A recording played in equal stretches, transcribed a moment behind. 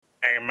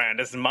Hey man,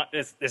 this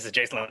is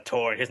Jason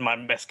Latour. He's my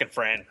Mexican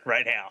friend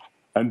right now.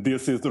 And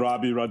this is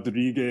Robbie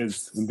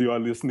Rodriguez, and you are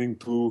listening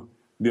to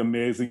the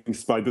Amazing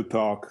Spider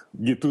Talk.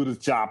 Get to the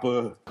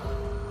chopper.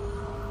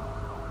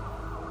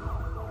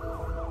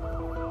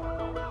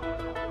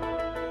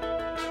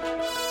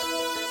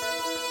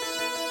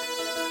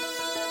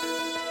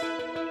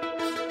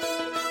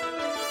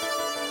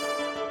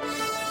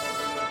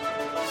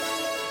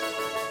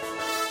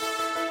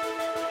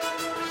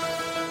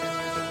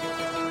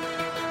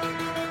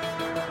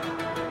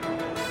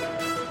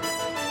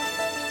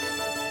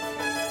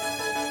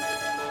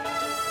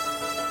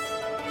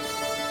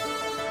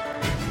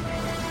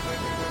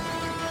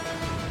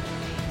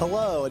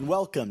 Hello and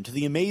welcome to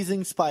the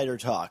Amazing Spider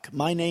Talk.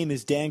 My name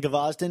is Dan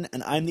Gvozden,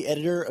 and I'm the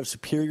editor of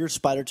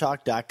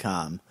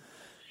SuperiorSpiderTalk.com.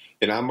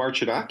 And I'm Mark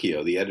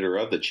Chodakio, the editor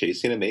of the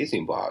Chasing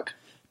Amazing blog.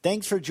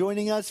 Thanks for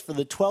joining us for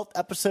the 12th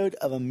episode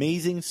of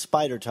Amazing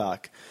Spider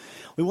Talk.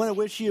 We want to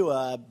wish you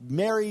a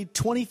merry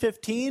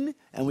 2015,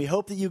 and we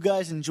hope that you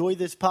guys enjoy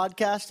this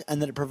podcast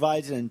and that it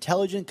provides an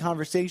intelligent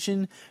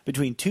conversation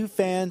between two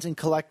fans and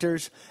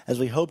collectors as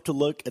we hope to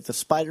look at the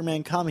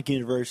Spider-Man comic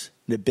universe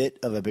in a bit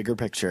of a bigger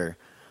picture.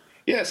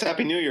 Yes,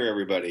 Happy New Year,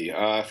 everybody.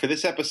 For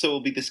this episode, we'll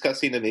be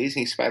discussing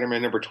Amazing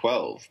Spider-Man number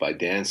 12 by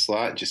Dan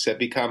Slott and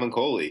Giuseppe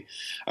Camuncoli.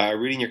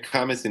 Reading your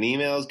comments and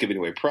emails, giving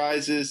away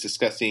prizes,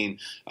 discussing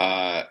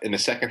in the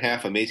second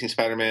half Amazing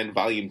Spider-Man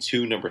Volume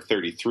 2, number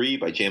 33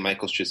 by J.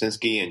 Michael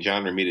Straczynski and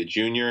John Romita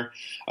Jr.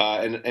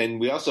 And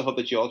we also hope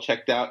that you all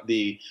checked out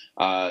the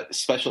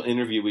special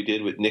interview we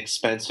did with Nick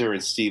Spencer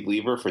and Steve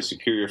Lever for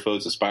Superior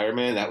Foes of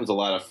Spider-Man. That was a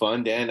lot of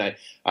fun, Dan.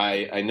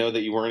 I know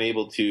that you weren't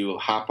able to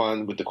hop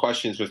on with the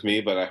questions with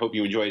me, but I hope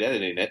you enjoyed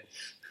editing it.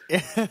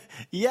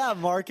 Yeah,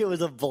 Mark, it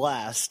was a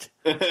blast.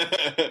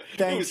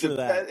 Thanks for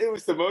that. It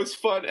was the most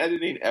fun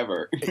editing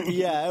ever.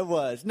 Yeah, it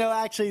was. No,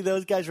 actually,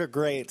 those guys were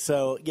great.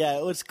 So, yeah,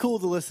 it was cool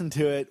to listen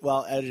to it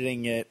while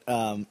editing it.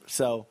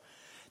 So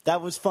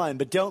that was fun.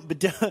 But don't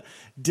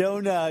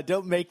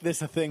make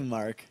this a thing,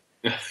 Mark.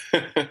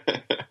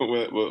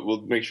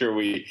 We'll make sure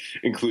we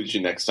include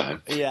you next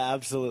time. Yeah,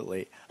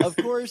 absolutely. Of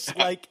course,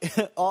 like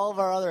all of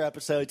our other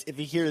episodes, if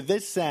you hear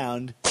this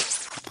sound,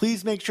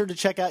 please make sure to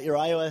check out your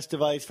iOS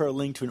device for a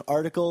link to an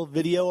article,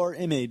 video, or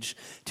image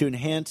to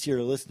enhance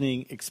your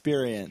listening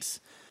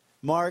experience.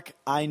 Mark,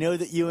 I know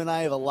that you and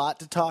I have a lot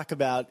to talk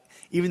about,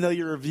 even though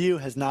your review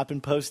has not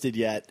been posted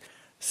yet.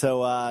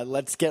 So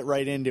let's get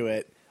right into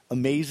it.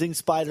 Amazing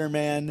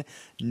Spider-Man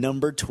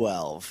number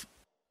 12.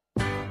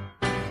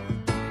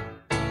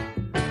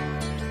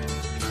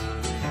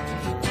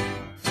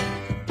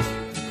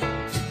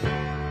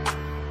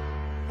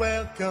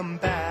 Welcome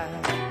back.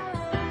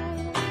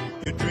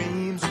 Your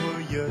dreams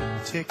were your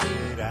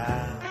ticket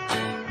out.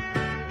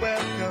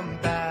 Welcome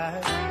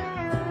back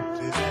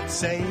to that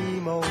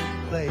same old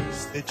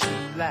place that you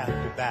laughed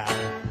about.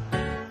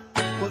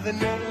 Well, the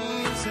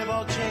names have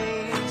all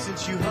changed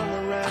since you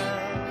hung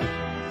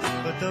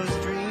around, but those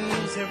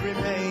dreams have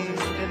remained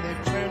and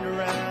they've turned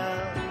around.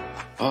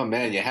 Oh,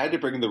 man, you had to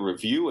bring the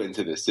review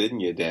into this,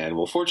 didn't you, Dan?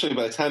 Well, fortunately,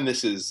 by the time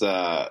this is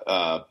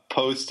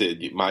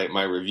posted,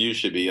 my review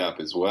should be up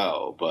as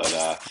well.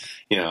 But,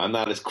 I'm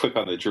not as quick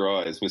on the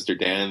draw as Mr.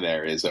 Dan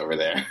there is over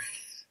there.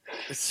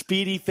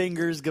 Speedy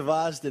fingers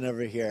Gvozden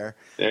over here.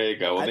 There you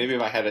go. Well, maybe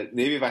if I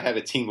had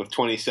a team of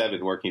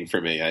 27 working for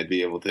me, I'd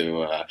be able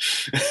to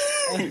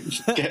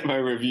get my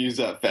reviews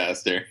up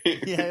faster.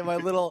 Yeah, my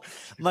little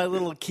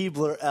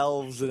Keebler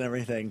elves and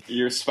everything.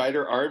 Your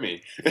spider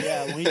army.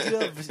 Yeah, we do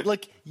have.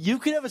 Look, you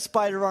could have a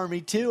spider army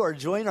too, or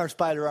join our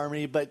spider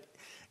army, but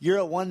you're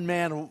a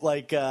one-man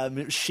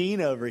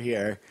machine over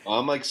here. Well,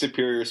 I'm like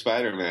Superior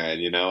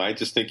Spider-Man, I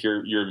just think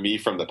you're me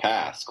from the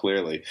past,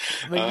 clearly.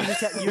 I mean,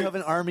 you have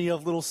an army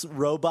of little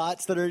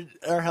robots that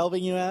are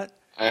helping you out?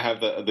 I have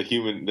the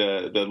human,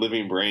 the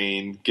living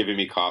brain giving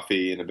me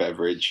coffee and a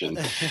beverage. And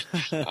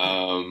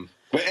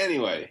but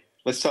anyway,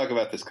 let's talk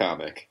about this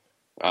comic,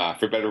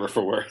 for better or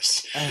for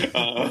worse.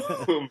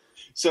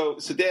 So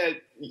Dad,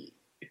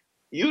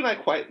 you and I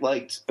quite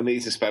liked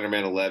Amazing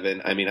Spider-Man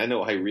 11. I mean, I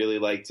know I really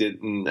liked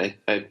it, and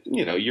I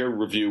your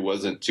review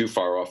wasn't too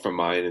far off from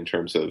mine in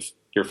terms of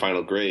your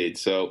final grade.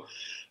 So,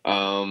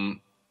 I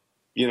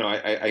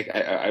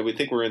would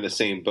think we're in the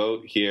same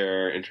boat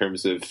here in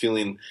terms of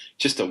feeling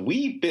just a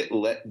wee bit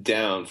let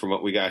down from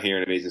what we got here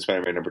in Amazing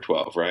Spider-Man number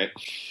 12, right?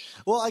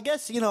 Well, I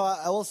guess,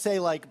 I will say,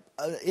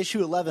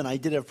 issue 11, I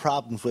did have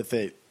problems with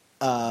it,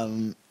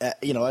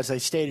 as I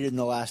stated in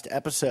the last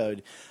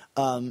episode.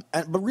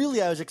 But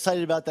really, I was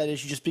excited about that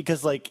issue just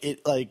because,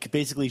 it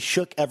basically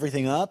shook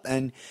everything up,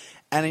 and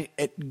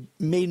it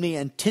made me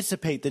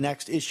anticipate the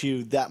next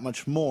issue that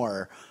much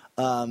more.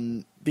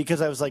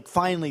 Because I was like,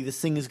 finally, this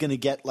thing is going to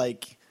get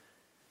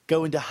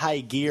go into high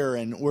gear,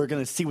 and we're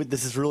going to see what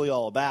this is really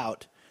all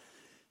about.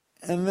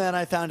 And then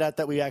I found out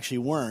that we actually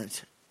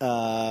weren't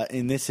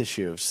in this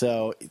issue,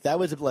 so that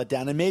was a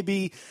letdown. And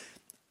maybe.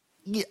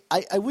 Yeah,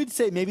 I would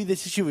say maybe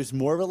this issue was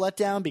more of a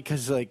letdown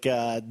because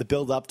the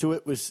build up to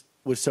it was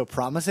so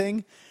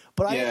promising.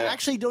 But I Yeah.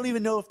 actually don't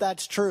even know if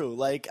that's true.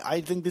 Like, I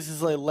think this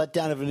is a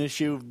letdown of an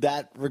issue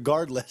that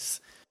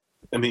regardless.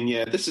 I mean,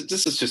 yeah, this has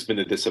just been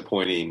a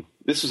disappointing.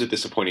 This was a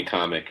disappointing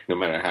comic, no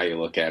matter how you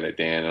look at it,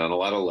 Dan, on a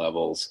lot of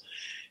levels.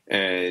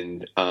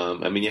 And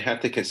I mean, you have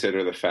to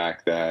consider the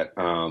fact that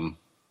the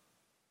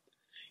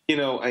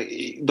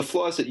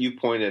flaws that you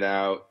pointed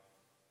out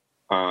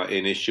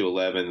in issue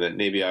 11 that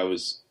maybe I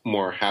was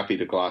more happy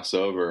to gloss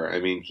over. I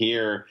mean,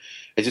 here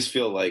I just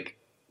feel like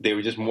they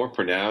were just more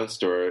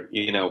pronounced, or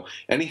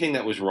anything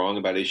that was wrong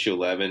about issue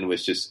 11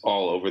 was just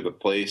all over the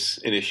place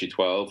in issue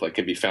 12, like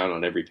could be found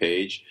on every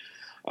page.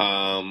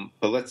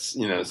 But let's,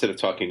 instead of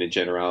talking in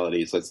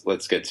generalities,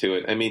 let's get to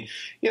it. I mean,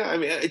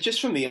 just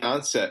from the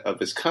onset of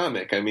this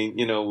comic, I mean,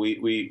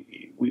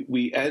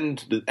 we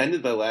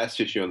ended the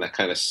last issue on that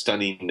kind of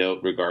stunning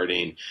note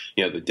regarding,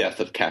 the death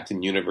of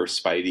Captain Universe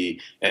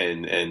Spidey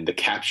and the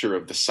capture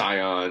of the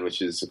Scion,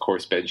 which is of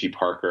course Benji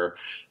Parker,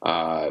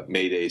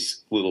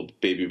 Mayday's little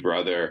baby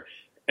brother.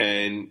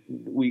 And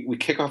we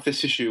kick off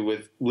this issue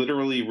with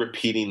literally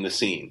repeating the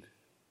scene.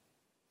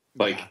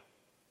 Like, yeah.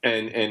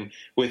 And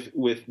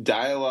with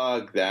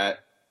dialogue that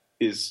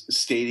is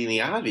stating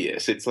the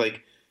obvious. It's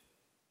like,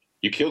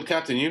 you killed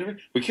Captain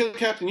Universe? We killed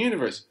Captain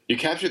Universe. You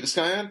captured the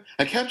Scion?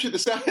 I captured the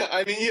Scion.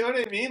 I mean, you know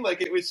what I mean?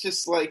 Like, it was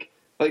just like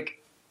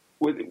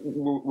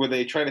were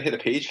they trying to hit a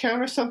page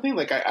count or something?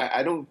 Like,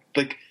 I don't,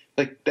 like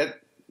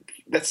that.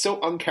 That's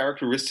so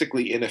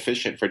uncharacteristically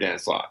inefficient for Dan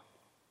Slott.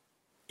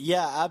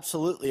 Yeah,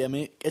 absolutely. I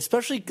mean,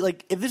 especially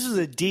like if this is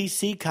a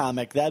DC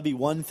comic, that'd be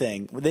one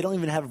thing. They don't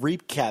even have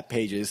recap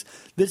pages.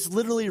 This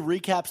literally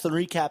recaps the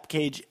recap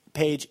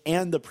page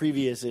and the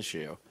previous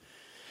issue.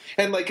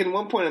 And like in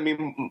one point, I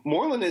mean,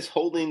 Moreland is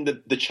holding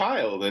the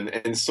child,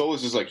 and Soul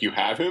is just like, "You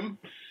have him."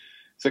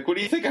 It's like, what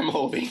do you think I'm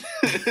holding?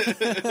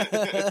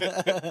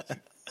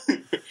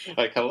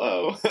 Like,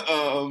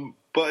 hello.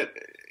 But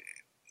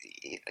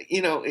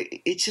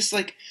it's just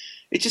like,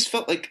 it just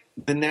felt like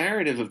the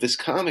narrative of this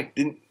comic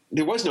didn't.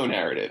 There was no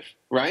narrative,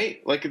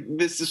 right? Like,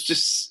 this is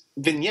just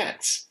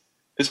vignettes.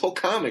 This whole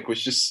comic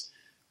was just,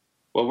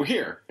 well, we're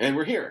here, and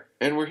we're here,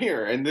 and we're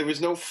here. And there was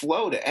no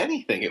flow to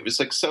anything. It was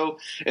like so,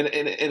 and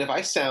if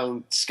I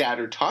sound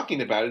scattered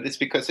talking about it, it's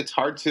because it's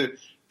hard to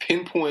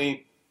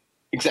pinpoint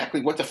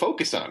exactly what to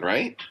focus on,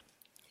 right?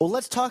 Well,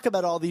 let's talk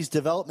about all these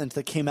developments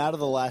that came out of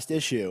the last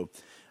issue.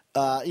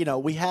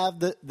 We have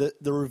the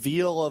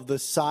reveal of the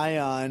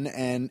Scion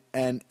and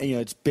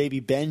it's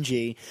baby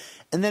Benji.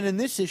 And then in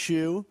this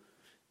issue,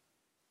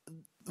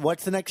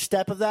 what's the next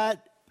step of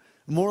that?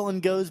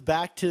 Moreland goes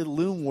back to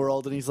Loom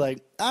World, and he's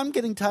like, I'm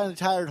getting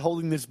tired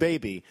holding this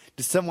baby.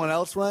 Does someone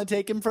else want to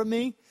take him from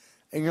me?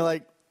 And you're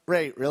like,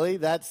 right, really?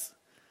 That's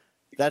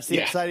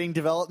the exciting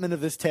development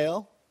of this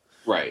tale?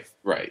 Right.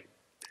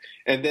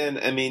 And then,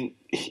 I mean,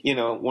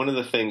 one of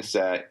the things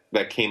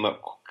that came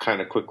up kind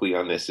of quickly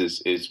on this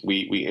is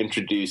we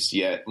introduced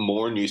yet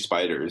more new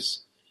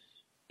spiders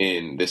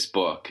in this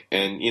book.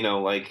 And,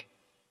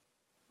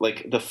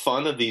 like the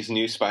fun of these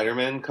new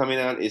Spider-Men coming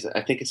out is,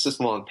 I think it's just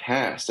long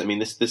past. I mean,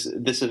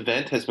 this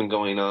event has been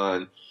going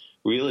on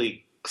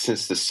really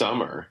since the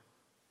summer,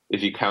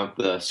 if you count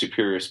the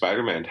Superior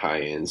Spider-Man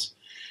tie-ins.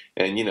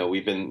 And,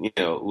 we've been,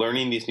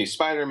 learning these new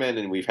Spider-Men,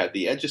 and we've had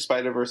the Edge of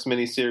Spider-Verse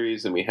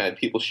miniseries, and we had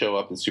people show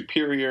up in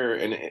Superior,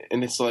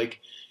 and it's like,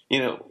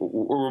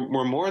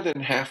 we're more than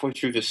halfway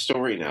through the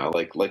story now.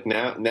 Like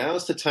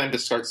now's the time to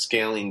start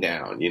scaling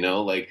down,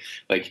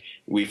 like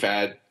we've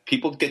had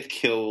people get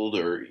killed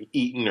or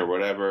eaten or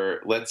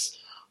whatever.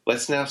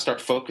 Let's now start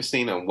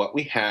focusing on what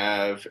we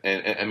have.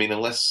 And I mean,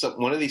 unless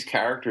one of these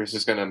characters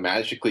is going to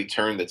magically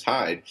turn the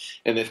tide.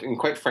 And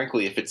quite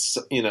frankly, if it's,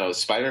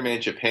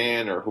 Spider-Man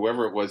Japan or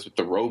whoever it was with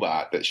the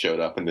robot that showed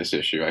up in this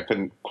issue, I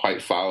couldn't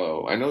quite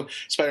follow. I know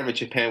Spider-Man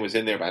Japan was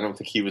in there, but I don't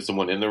think he was the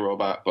one in the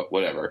robot, but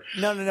whatever.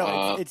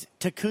 No. It's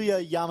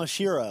Takuya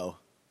Yamashiro.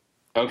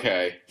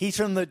 Okay. He's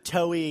from the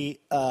Toei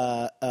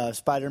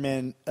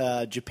Spider-Man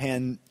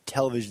Japan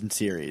television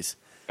series.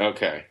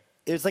 Okay.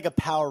 It was like a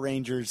Power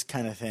Rangers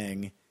kind of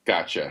thing.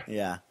 Gotcha.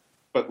 Yeah.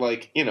 But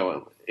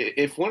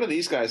if one of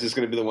these guys is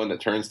going to be the one that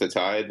turns the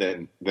tide,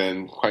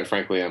 then quite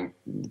frankly, I'm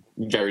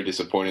very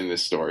disappointed in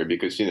this story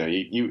because,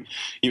 you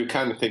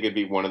kind of think it'd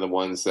be one of the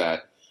ones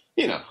that,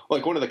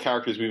 like one of the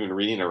characters we've been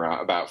reading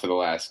about for the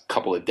last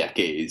couple of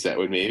decades that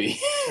would maybe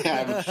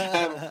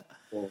have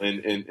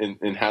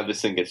and how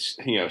this thing gets,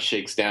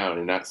 shakes down,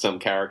 and not some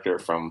character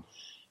from,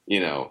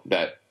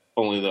 that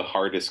only the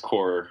hardest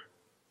core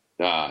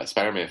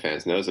Spider-Man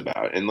fans knows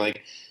about. And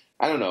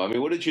I don't know. I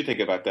mean, what did you think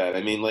about that?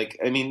 I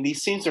mean,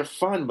 these scenes are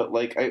fun, but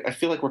I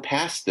feel like we're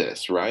past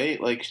this,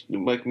 right? Like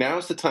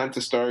now's the time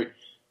to start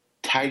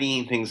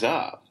tidying things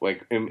up,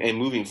 and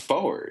moving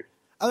forward.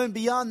 I mean,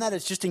 beyond that,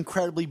 it's just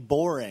incredibly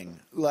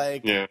boring.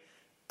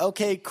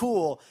 Okay,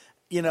 cool.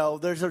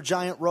 There's a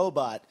giant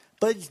robot,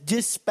 but it's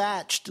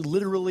dispatched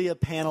literally a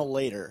panel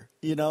later.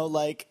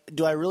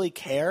 Do I really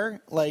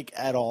care,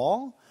 at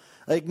all?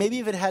 Maybe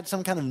if it had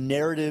some kind of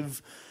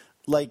narrative,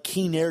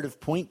 key narrative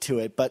point to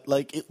it, but,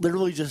 it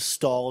literally just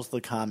stalls the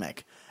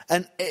comic.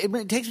 And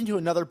it takes me to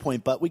another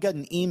point, but we got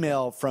an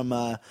email from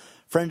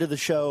friend of the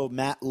show,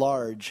 Matt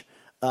Large,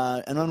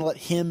 and I'm going to let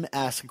him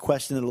ask a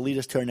question that'll lead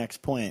us to our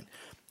next point.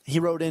 He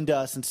wrote into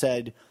us and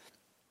said,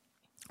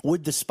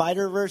 would the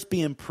Spider-Verse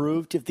be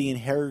improved if the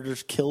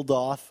Inheritors killed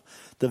off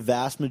the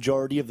vast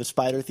majority of the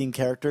Spider-themed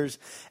characters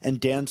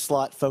and Dan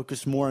Slott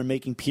focused more on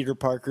making Peter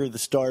Parker the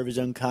star of his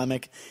own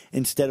comic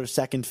instead of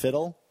second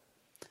fiddle?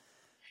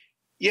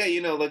 Yeah,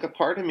 like a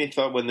part of me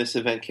thought when this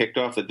event kicked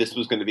off that this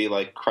was going to be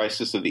like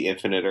Crisis of the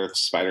Infinite Earth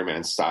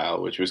Spider-Man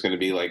style, which was going to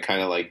be like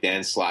kind of like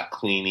Dan Slott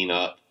cleaning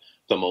up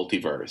the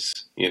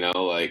multiverse,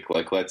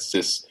 like let's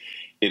just,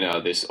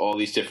 there's all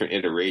these different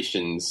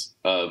iterations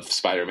of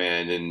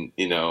Spider-Man and,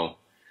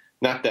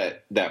 not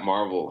that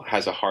Marvel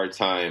has a hard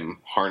time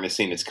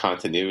harnessing its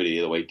continuity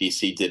the way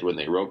DC did when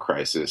they wrote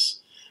Crisis,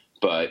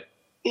 but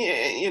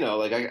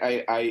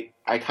I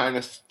kind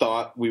of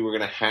thought we were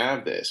going to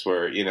have this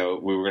where we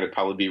were going to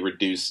probably be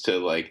reduced to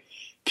like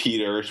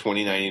Peter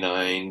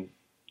 2099,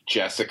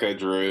 Jessica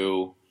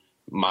Drew,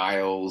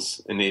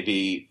 Miles, and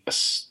maybe a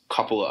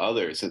couple of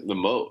others at the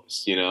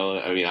most.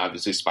 I mean,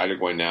 obviously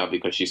Spider-Gwen now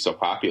because she's so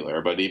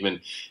popular, but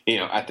even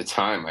at the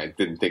time I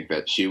didn't think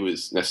that she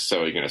was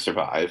necessarily going to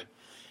survive.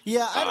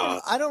 Yeah,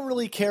 I don't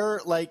really care,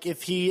 like,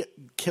 if he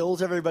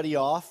kills everybody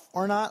off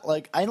or not.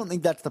 Like, I don't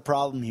think that's the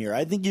problem here.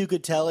 I think you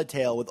could tell a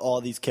tale with all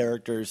these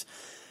characters.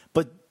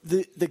 But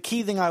the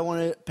key thing I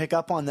want to pick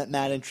up on that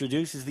Matt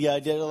introduced is the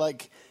idea that,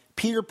 like,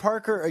 Peter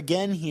Parker,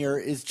 again here,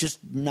 is just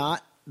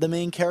not the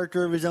main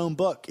character of his own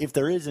book, if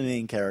there is a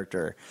main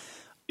character.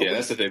 Yeah,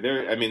 that's the thing.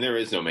 There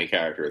is no main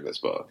character in this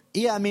book.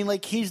 Yeah, I mean,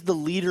 like, he's the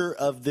leader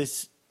of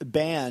this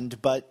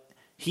band, but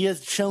he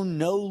has shown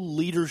no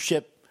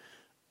leadership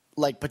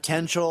like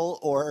potential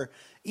or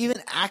even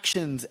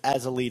actions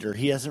as a leader.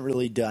 He hasn't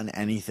really done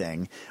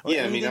anything.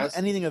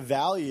 Anything of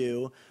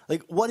value.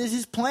 Like, what is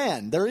his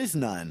plan? There is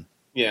none.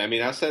 Yeah, I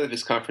mean, outside of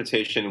his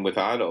confrontation with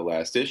Otto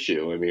last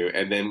issue, I mean,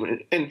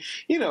 and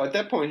at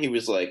that point he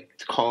was like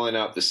calling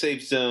out the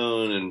safe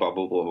zone and blah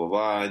blah blah blah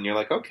blah, and you're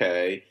like,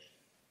 okay,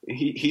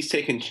 he's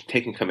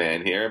taking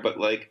command here, but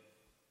like,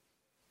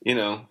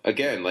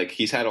 again, like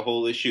he's had a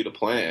whole issue to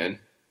plan,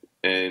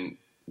 and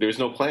there's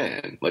no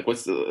plan. Like,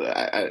 what's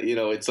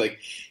it's like,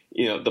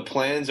 the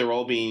plans are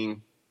all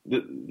being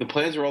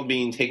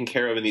taken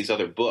care of in these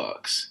other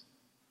books,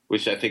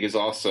 which I think is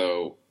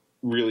also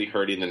really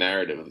hurting the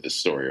narrative of this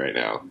story right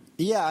now.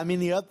 Yeah, I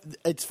mean,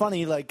 it's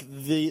funny. Like,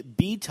 the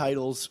B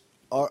titles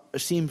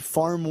seem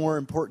far more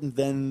important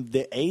than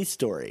the A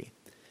story.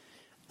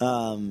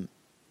 And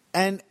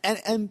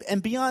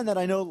beyond that,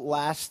 I know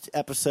last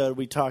episode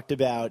I talked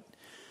about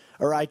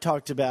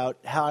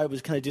how I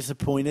was kind of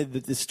disappointed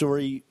that the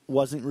story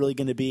wasn't really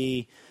going to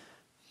be,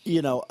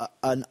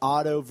 an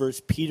Otto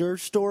versus Peter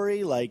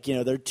story. Like,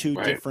 they're two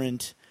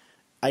different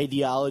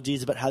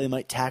ideologies about how they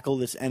might tackle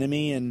this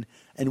enemy, and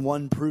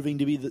one proving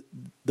to be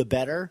the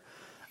better.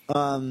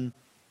 And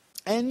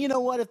you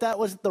know what? If that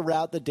wasn't the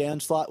route that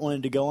Dan Slott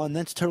wanted to go on,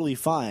 that's totally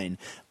fine.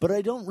 But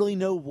I don't really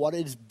know what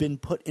has been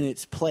put in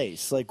its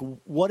place. Like,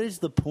 what is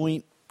the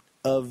point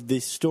of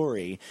this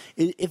story?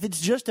 If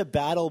it's just a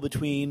battle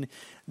between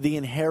the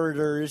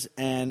Inheritors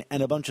and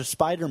a bunch of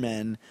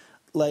Spider-Men,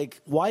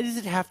 like, why does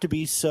it have to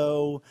be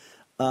so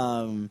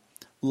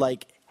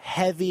like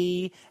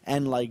heavy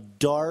and like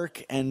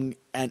dark and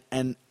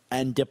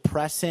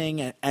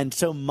depressing and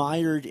so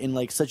mired in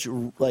like such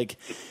like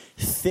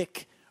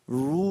thick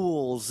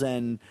rules,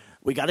 and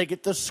we got to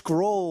get the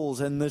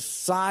scrolls and the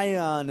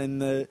Scion and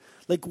the,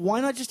 like,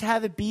 why not just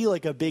have it be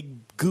like a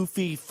big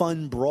goofy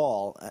fun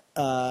brawl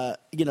that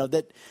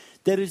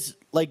is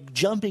like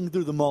jumping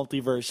through the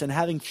multiverse and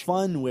having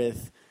fun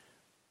with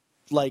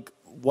like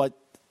what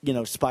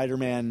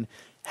Spider-Man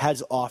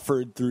has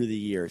offered through the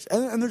years.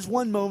 And there's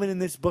one moment in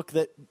this book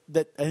that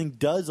I think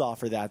does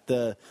offer that,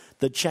 the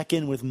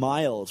check-in with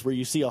Miles, where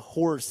you see a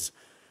horse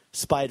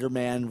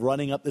Spider-Man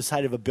running up the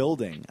side of a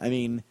building. I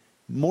mean,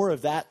 more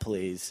of that,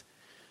 please.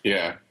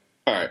 Yeah.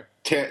 All right.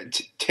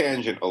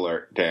 Tangent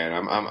alert, Dan.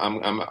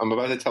 I'm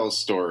about to tell a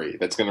story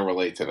that's going to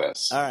relate to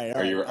this. All right.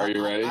 Are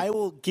you ready? I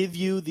will give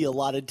you the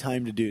allotted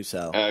time to do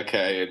so.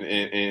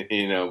 Okay,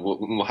 and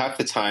we'll have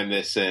to time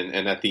this, and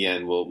at the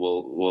end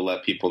we'll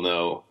let people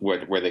know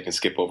where they can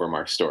skip over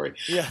Mark's story.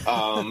 Yeah.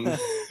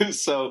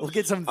 So we'll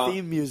get some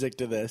theme music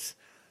to this.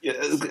 Yeah,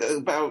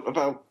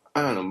 about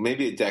I don't know,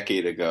 maybe a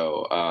decade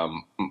ago,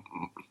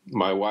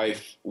 my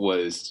wife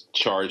was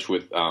charged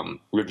with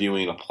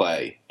reviewing a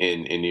play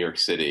in New York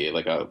City,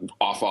 like a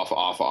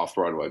off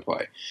Broadway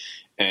play,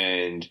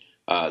 and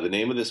the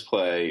name of this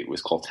play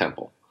was called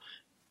Temple.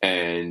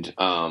 And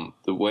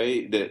the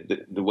way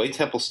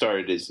Temple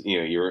started is,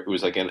 it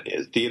was like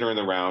a theater in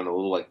the round, a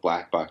little like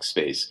black box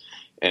space,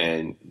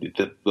 and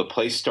the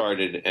play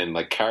started, and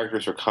like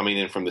characters were coming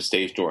in from the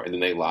stage door, and then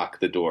they lock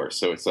the door,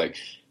 so it's like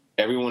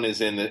everyone is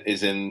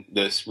in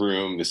this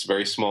room, this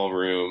very small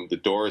room. The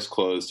door is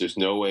closed. There's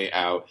no way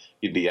out.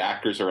 The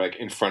actors are like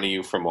in front of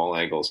you from all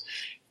angles.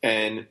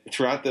 And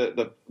throughout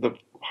the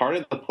part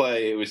of the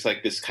play, it was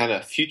like this kind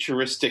of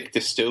futuristic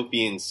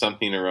dystopian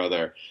something or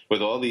other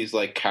with all these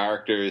like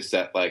characters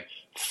that like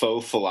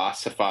faux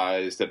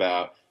philosophized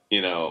about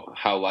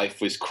how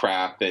life was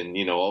crap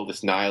and, all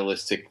this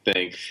nihilistic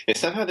thing. And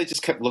somehow they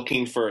just kept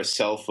looking for a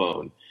cell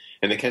phone.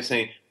 And they kept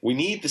saying, we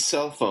need the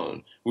cell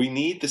phone. We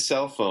need the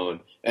cell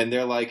phone. And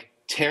they're like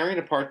tearing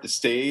apart the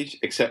stage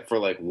except for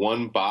like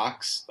one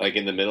box, like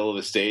in the middle of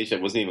the stage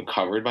that wasn't even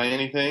covered by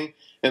anything.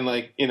 And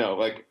like,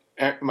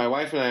 my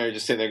wife and I are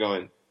just sitting there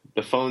going,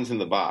 the phone's in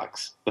the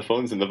box. The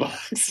phone's in the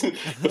box.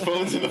 The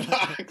phone's in the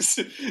box.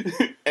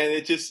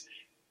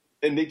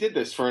 And they did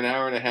this for an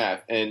hour and a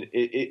half. And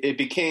it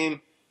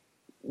became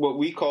what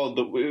we called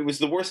it was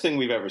the worst thing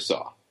we've ever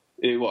saw.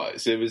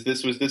 This was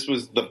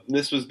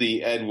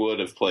the Ed Wood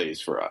of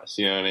plays for us.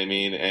 You know what I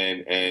mean?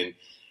 And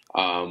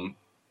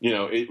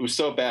it was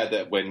so bad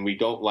that when we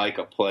don't like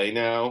a play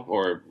now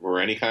or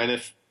any kind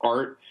of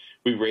art,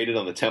 we rate it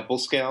on the Temple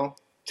scale.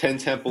 10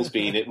 Temples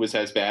being it was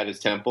as bad as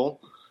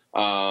Temple.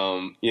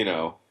 And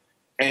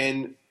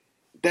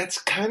that's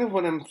kind of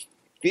what I'm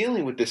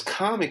feeling with this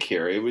comic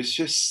here. It was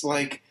just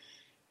like,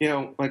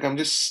 I'm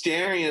just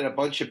staring at a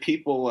bunch of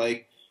people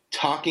like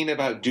talking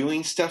about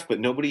doing stuff, but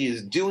nobody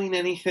is doing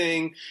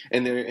anything.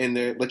 And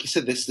they're like you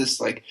said,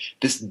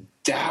 this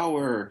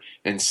dour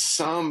and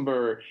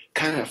somber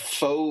kind of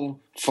faux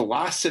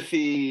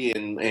philosophy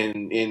and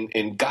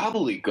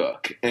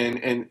gobbledygook.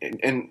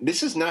 And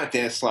this is not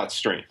Dan Slott's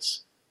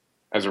strengths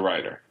as a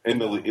writer.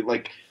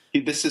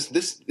 This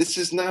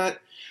is not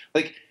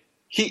like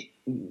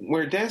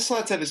where Dan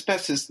Slott's at his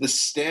best is the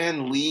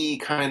Stan Lee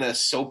kind of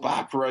soap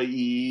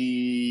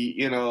opera-y,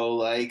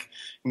 like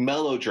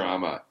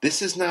melodrama.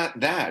 This is not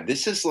that.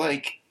 This is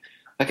like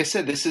I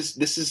said, this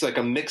is like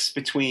a mix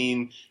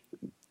between,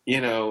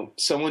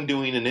 someone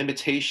doing an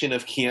imitation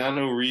of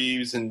Keanu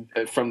Reeves and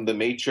from The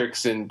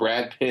Matrix and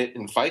Brad Pitt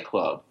and Fight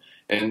Club.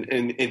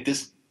 And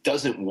this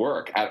doesn't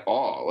work at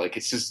all. Like,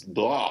 it's just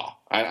blah.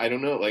 I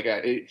don't know. Like,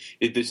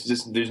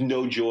 there's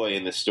no joy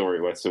in this story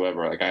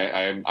whatsoever. Like,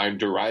 I'm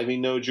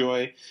deriving no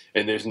joy,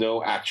 and there's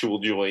no actual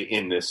joy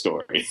in this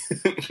story.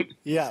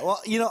 Yeah,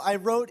 well, I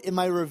wrote in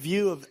my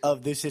review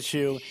of this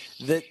issue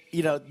that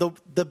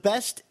the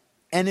best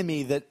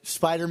enemy that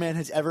Spider-Man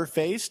has ever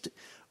faced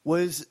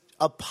was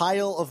a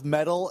pile of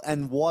metal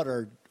and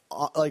water,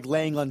 like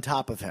laying on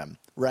top of him.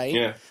 Right?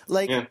 Yeah.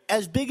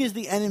 As big as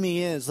the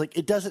enemy is, like,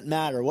 it doesn't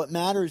matter. What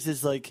matters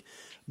is like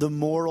the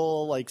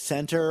moral like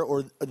center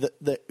or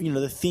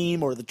the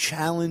theme or the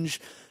challenge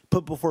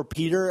put before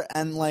Peter.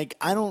 And like,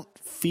 I don't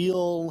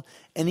feel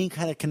any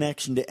kind of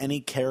connection to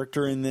any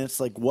character in this,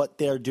 like what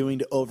they're doing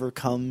to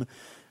overcome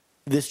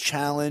this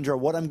challenge or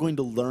what I'm going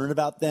to learn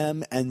about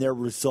them and their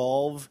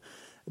resolve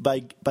by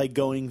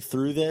going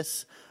through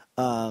this.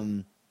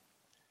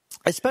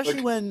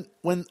 Especially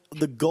when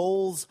the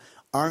goals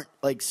aren't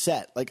like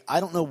set. Like, I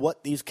don't know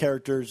what these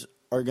characters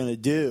are going to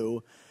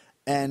do,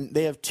 and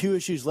they have 2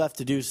 issues left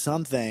to do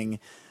something.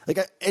 Like,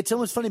 it's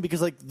almost funny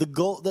because like the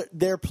goal,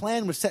 their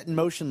plan was set in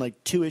motion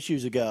like 2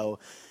 issues ago,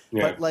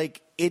 but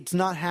like it's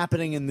not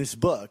happening in this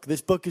book.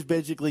 This book is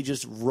basically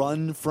just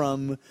run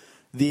from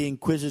the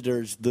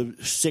Inquisitors, the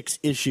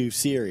 6-issue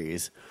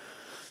series.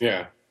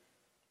 Yeah.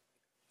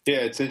 Yeah,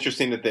 it's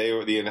interesting that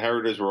the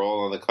Inheritors were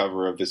all on the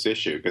cover of this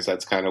issue because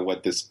that's kind of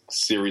what this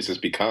series has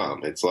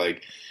become. It's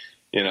like,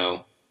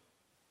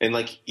 and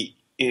like,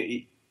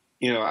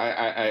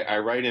 I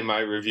write in my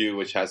review,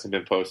 which hasn't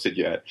been posted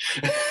yet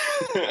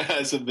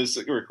as of this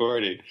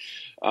recording.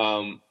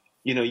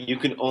 You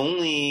can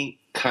only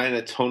kind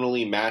of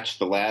tonally match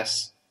the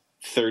last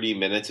 30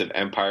 minutes of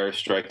Empire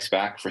Strikes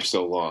Back for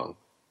so long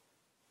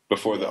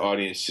before the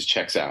audience just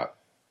checks out.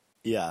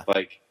 Yeah.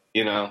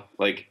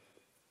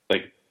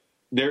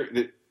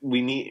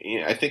 We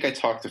need. I think I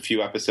talked a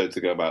few episodes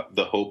ago about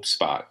the hope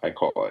spot. I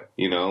call it.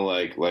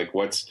 Like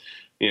what's.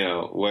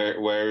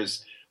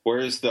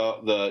 Where's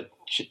the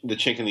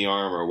chink in the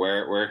armor?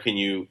 Where can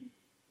you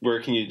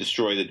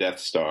destroy the Death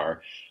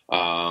Star?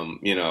 How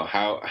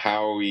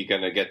are we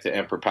gonna get to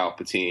Emperor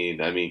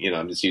Palpatine? I mean,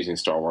 I'm just using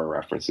Star Wars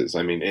references.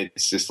 I mean,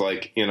 it's just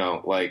like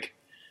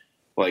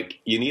like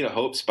you need a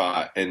hope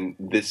spot, and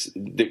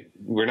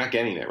we're not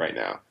getting it right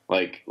now.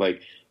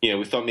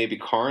 We thought maybe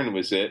Karn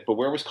was it, but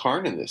where was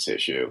Karn in this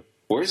issue?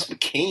 Where's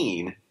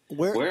Kane?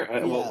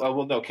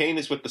 No, Kane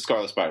is with the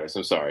Scarlet Spiders.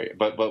 I'm sorry,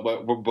 but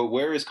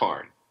where is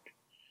Karn?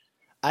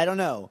 I don't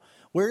know.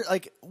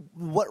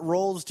 What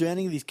roles do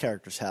any of these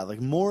characters have?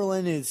 Like,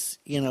 Moreland is,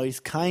 he's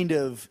kind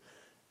of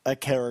a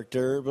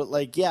character, but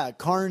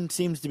Karn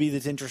seems to be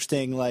this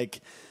interesting.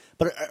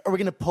 But are we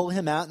going to pull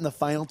him out in the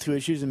final 2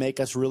 issues and make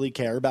us really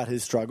care about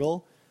his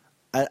struggle?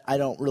 I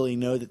don't really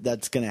know that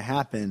that's going to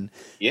happen.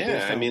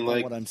 Yeah, I mean,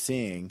 what I'm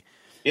seeing.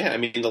 Yeah, I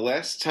mean, the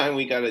last time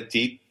we got a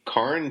deep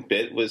Karn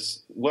bit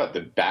was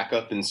the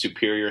backup in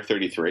Superior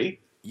 33?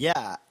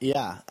 Yeah,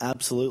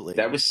 absolutely.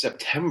 That was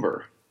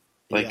September.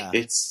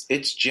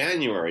 It's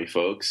January,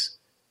 folks.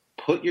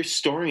 Put your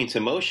story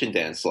into motion,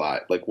 Dan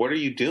Slott. What are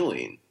you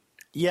doing?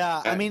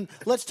 Yeah, I mean,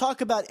 let's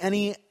talk about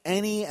any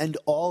and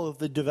all of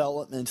the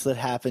developments that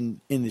happened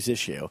in this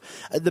issue.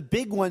 The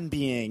big one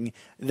being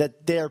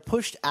that they're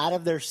pushed out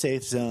of their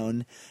safe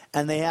zone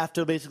and they have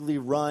to basically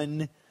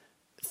run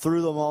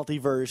through the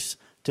multiverse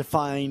to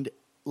find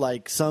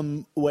like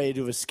some way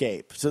to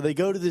escape. So they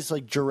go to this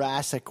like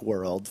Jurassic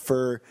world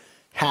for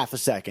half a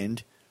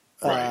second,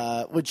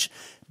 Right. which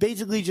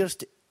basically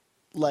just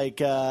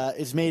like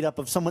is made up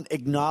of someone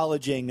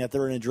acknowledging that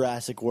they're in a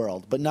Jurassic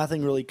world, but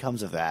nothing really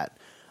comes of that.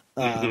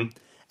 And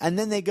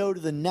then they go to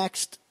the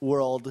next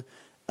world,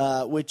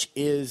 which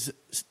is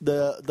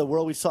the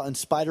world we saw in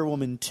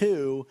Spider-Woman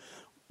 2,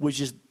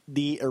 which is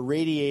the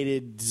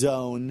irradiated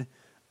zone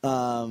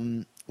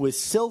with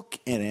Silk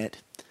in it.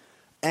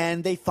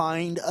 And they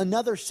find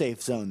another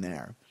safe zone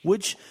there,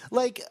 which,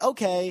 like,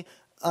 okay,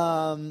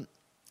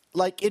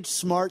 like it's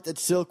smart that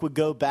Silk would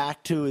go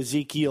back to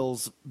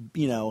Ezekiel's,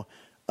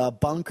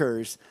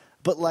 bunkers,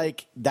 but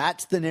like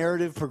that's the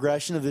narrative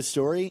progression of this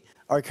story.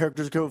 Our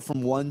characters go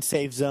from one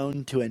safe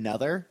zone to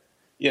another.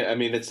 Yeah, I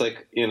mean, it's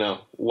like,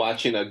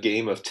 watching a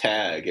game of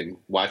tag and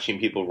watching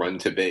people run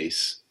to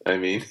base. I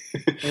mean,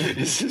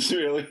 is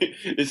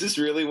this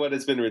really what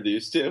it's been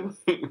reduced to?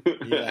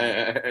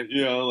 Yeah.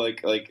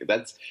 Like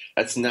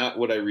that's not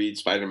what I read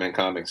Spider-Man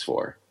comics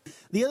for.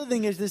 The other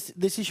thing is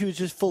this issue is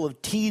just full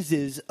of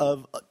teases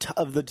of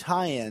the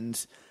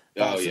tie-ins,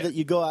 so that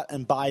you go out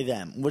and buy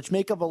them, which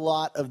make up a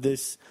lot of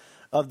this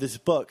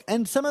book.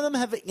 And some of them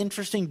have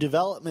interesting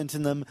developments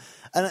in them,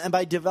 and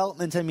by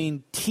developments I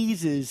mean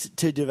teases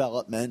to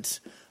developments.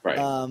 Right.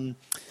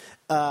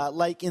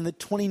 Like in the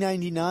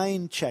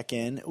 2099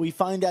 check-in, we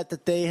find out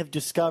that they have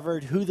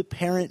discovered who the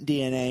parent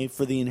DNA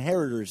for the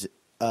inheritors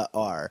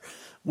are,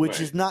 which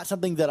Right. is not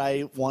something that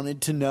I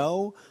wanted to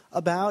know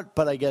about,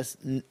 but I guess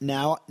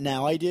now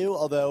I do.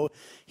 Although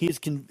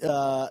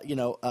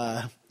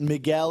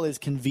Miguel is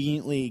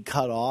conveniently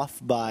cut off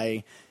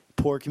by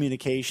poor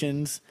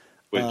communications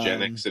With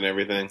Gen X and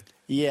everything.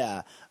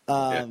 Yeah.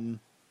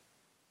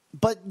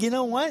 But you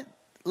know what?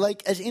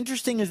 Like, as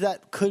interesting as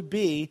that could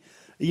be,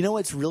 you know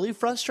what's really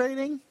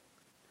frustrating?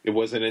 It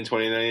wasn't in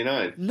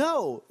 2099.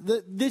 No,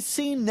 this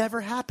scene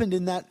never happened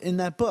in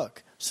that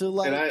book. So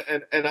like,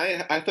 And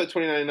I thought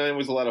 2099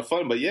 was a lot of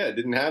fun, but yeah, it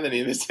didn't have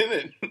any of this in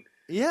it.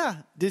 yeah.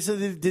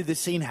 Did the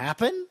scene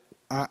happen?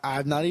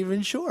 I'm not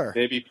even sure.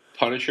 Maybe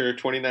Punisher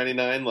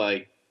 2099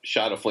 like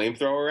shot a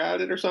flamethrower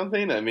at it or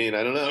something. I mean,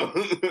 I don't know.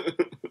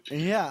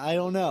 Yeah, I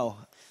don't know.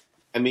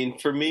 I mean,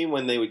 for me,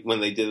 when they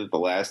did it the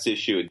last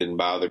issue, it didn't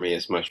bother me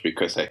as much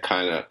because I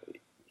kind of,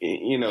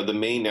 the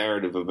main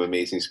narrative of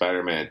Amazing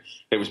Spider-Man,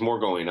 there was more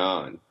going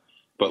on.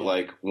 But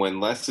like when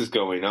less is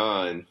going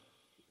on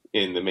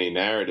in the main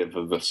narrative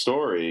of the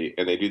story,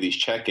 and they do these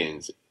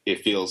check-ins,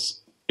 it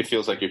feels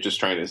like you're just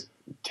trying to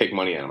take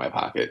money out of my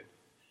pocket.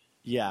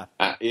 Yeah.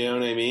 You know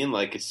what I mean?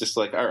 Like it's just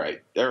like, all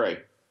right,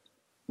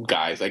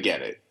 guys, I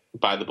get it.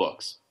 Buy the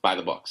books.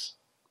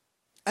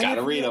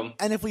 Gotta read them.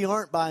 And if we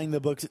aren't buying the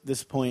books at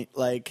this point,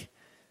 like,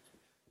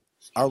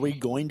 are we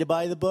going to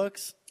buy the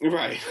books?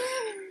 Right.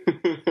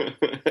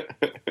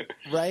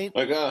 Right?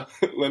 Like,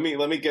 let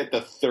me get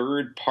the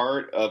third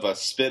part of a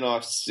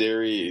spin-off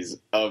series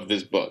of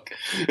this book.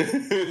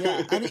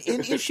 Yeah, and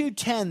in issue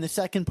 10, the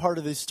second part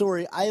of this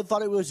story, I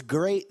thought it was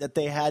great that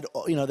they had,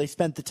 they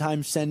spent the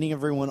time sending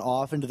everyone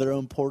off into their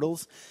own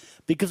portals,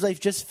 because I've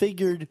just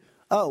figured,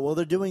 oh, well,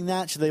 they're doing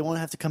that, so they won't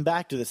have to come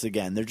back to this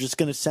again. They're just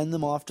going to send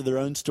them off to their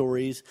own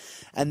stories,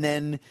 and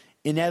then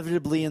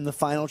inevitably in the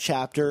final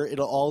chapter,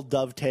 it'll all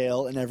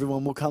dovetail, and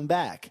everyone will come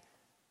back.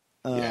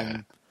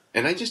 Yeah.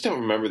 And I just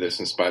don't remember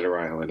this in Spider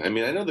Island. I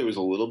mean, I know there was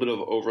a little bit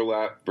of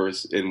overlap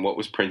in what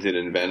was printed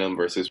in Venom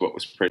versus what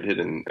was printed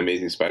in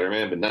Amazing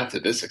Spider-Man, but not to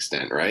this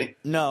extent, right?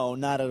 No,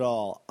 not at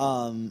all.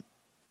 And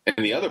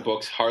the other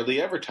books hardly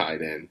ever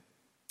tied in.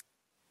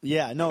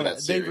 Yeah, no,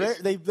 That they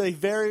series.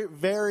 very,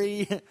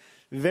 very,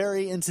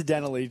 very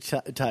incidentally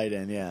tied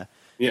in. Yeah,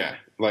 Yeah,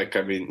 like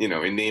I mean,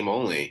 in name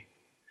only.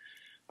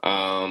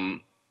 Yeah.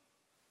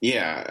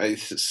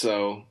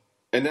 So,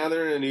 and now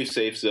they're in a new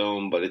safe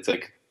zone, but it's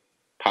like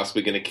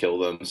possibly going to kill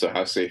them. So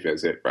how safe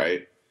is it,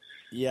 right?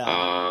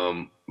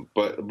 yeah.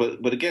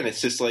 But again, it's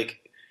just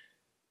like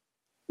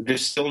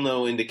there's still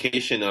no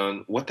indication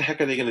on what the heck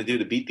are they going to do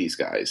to beat these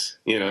guys.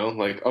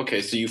 Like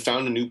okay, so you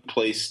found a new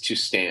place to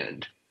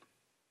stand,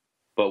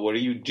 but what are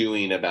you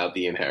doing about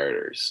the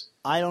inheritors?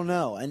 I don't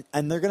know,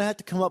 and they're gonna have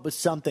to come up with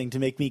something to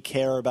make me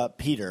care about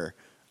Peter,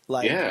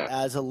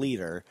 as a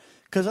leader,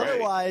 because Right.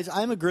 otherwise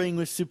I'm agreeing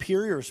with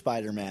Superior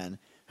Spider-Man,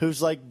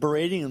 who's like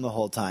berating him the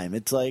whole time.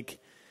 It's like,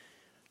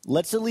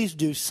 let's at least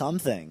do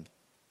something,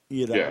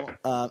 Yeah.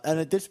 And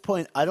at this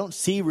point, I don't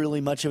see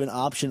really much of an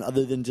option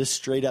other than just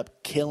straight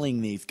up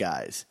killing these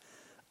guys.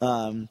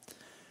 And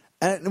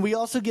we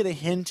also get a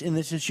hint in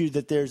this issue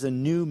that there's a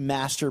new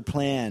master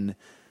plan,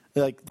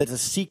 like that's a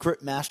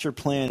secret master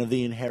plan of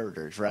the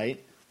inheritors,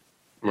 right?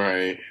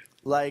 Right.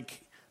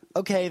 Like,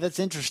 okay, that's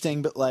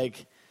interesting, but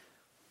like,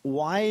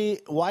 why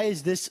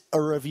is this a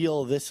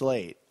reveal this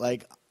late?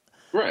 Like,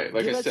 Right.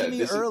 Like give I that said, to me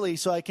this early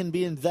so I can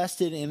be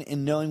invested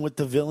in knowing what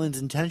the villain's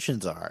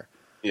intentions are.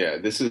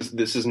 this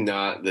is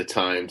not the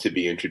time to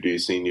be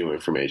introducing new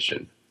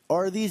information.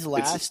 Or are these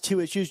last two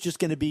issues just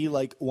going to be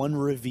like one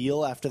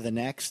reveal after the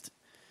next?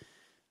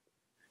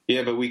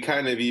 Yeah, but we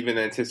kind of even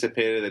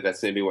anticipated that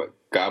that's maybe what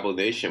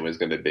Goblination was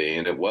going to be,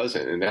 and it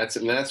wasn't. And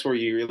that's where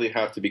you really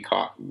have to be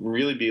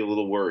really be a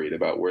little worried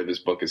about where this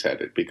book is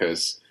headed,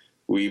 because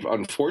we've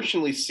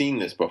unfortunately seen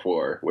this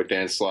before with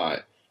Dan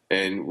Slott,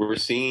 and we're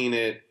seeing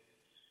it.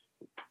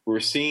 We're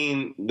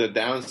seeing the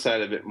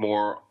downside of it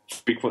more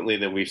frequently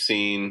than we've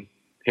seen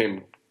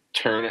him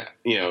turn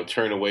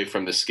away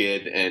from the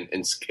skid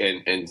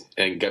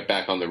and get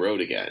back on the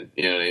road again.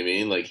 You know what I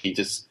mean? Like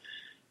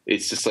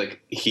it's just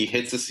like he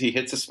hits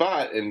a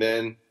spot and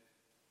then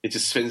it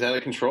just spins out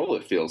of control.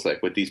 It feels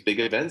like with these big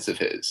events of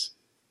his.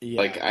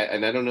 Yeah. I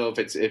don't know if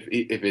it's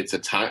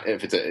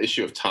an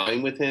issue of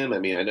time with him. I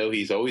mean, I know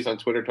he's always on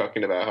Twitter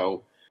talking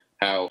about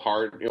how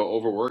hard,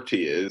 overworked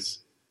he is,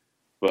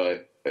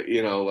 but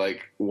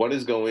like what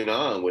is going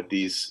on with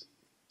these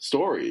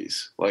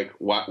stories? Like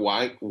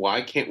why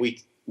can't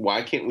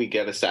we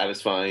get a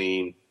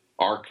satisfying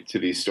arc to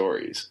these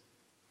stories?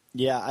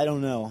 Yeah, I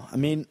don't know. I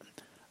mean,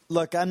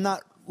 look, I'm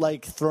not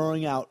like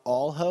throwing out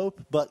all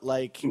hope, but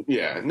like,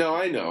 yeah, no,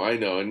 I know,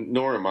 and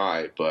nor am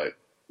I. But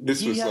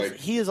he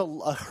has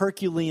a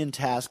Herculean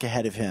task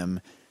ahead of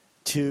him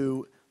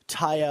to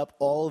tie up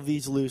all of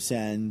these loose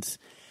ends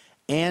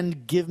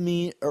and give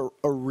me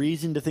a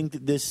reason to think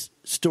that this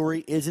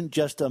story isn't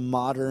just a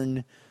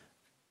modern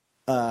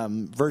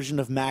version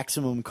of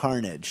Maximum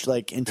Carnage,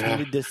 like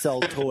intended to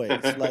sell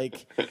toys.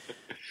 Like,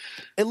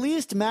 at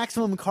least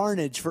Maximum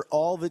Carnage, for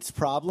all of its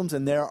problems,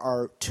 and there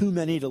are too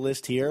many to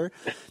list here,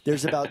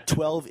 there's about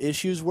 12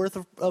 issues worth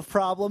of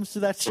problems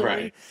to that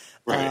story.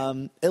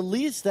 Right. At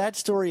least that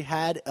story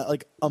had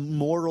like a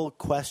moral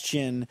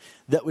question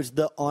that was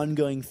the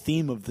ongoing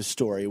theme of the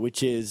story,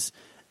 which is,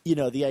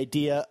 the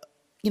idea,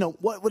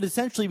 what would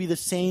essentially be the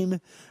same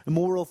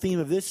moral theme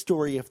of this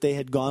story if they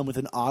had gone with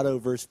an Otto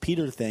versus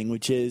Peter thing,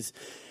 which is,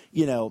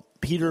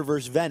 Peter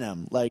versus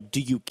Venom. Like, do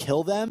you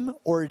kill them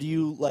or do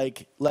you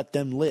like let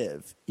them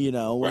live,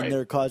 when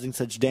they're causing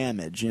such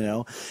damage,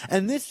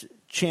 And this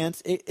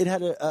chance, it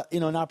had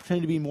an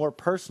opportunity to be more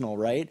personal,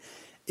 right?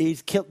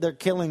 They're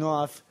killing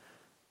off,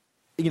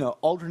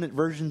 alternate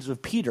versions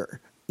of Peter.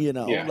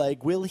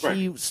 Like, will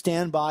he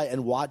stand by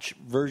and watch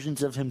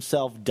versions of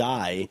himself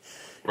die?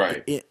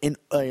 Right. In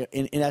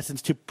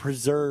essence, to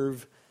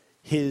preserve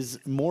his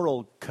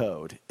moral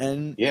code.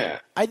 And yeah,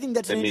 I think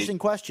that's an interesting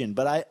question,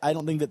 but I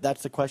don't think that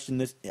that's the question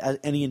this has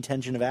any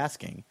intention of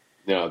asking.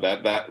 No,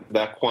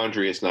 that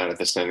quandary is not at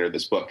the center of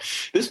this book.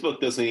 This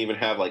book doesn't even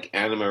have like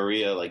Anna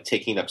Maria like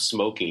taking up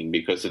smoking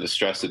because of the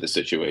stress of the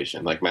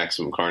situation, like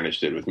Maximum Carnage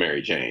did with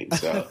Mary Jane.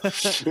 So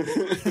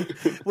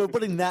we're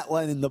putting that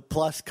one in the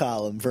plus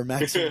column for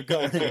Maximum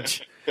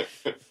Carnage.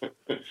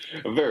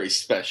 A very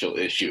special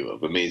issue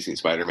of Amazing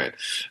Spider-Man.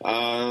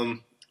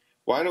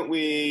 Why don't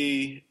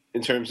we,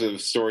 in terms of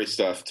story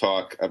stuff,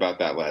 talk about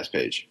that last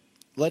page?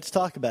 Let's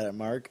talk about it,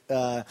 Mark.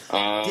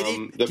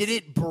 Did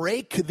it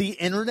break the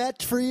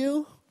internet for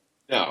you?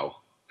 No.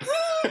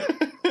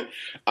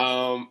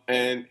 And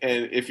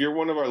if you're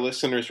one of our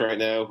listeners right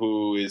now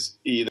who is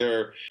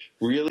either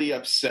really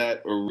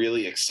upset or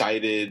really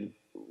excited,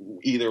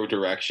 either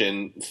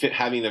direction,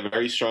 having a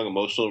very strong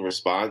emotional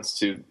response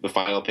to the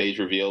final page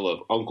reveal of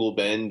Uncle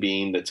Ben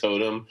being the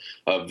totem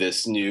of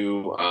this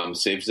new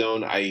safe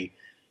zone, I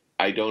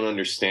don't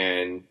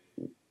understand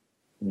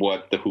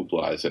what the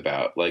hoopla is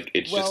about. Like,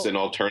 it's just an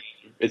alternative.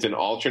 It's an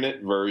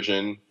alternate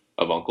version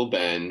of Uncle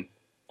Ben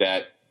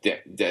that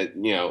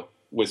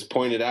was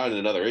pointed out in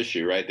another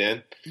issue, right,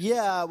 Dan?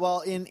 Yeah, well,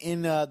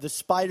 in the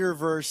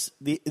Spider-Verse,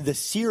 the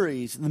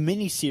series, the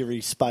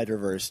mini-series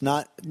Spider-Verse,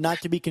 not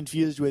to be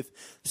confused with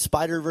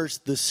Spider-Verse,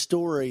 the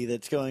story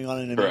that's going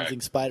on in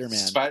Amazing Spider-Man.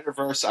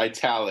 Spider-Verse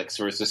italics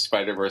versus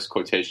Spider-Verse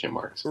quotation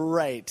marks.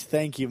 Right.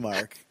 Thank you,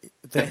 Mark.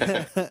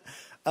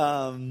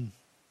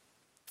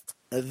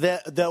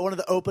 One of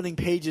the opening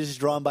pages is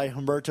drawn by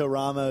Humberto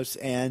Ramos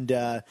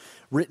and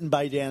written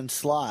by Dan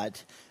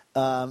Slott.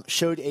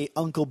 Showed a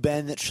Uncle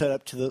Ben that showed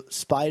up to the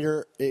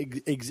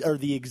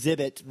the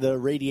exhibit, the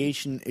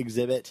radiation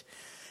exhibit,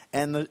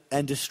 and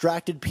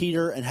distracted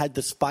Peter and had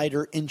the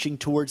spider inching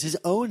towards his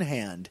own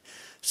hand.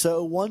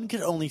 So one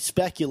could only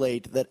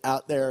speculate that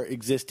out there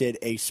existed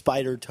a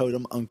spider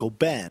totem Uncle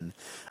Ben.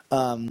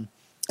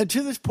 And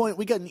to this point,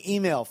 we got an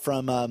email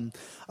from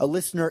a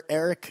listener,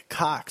 Eric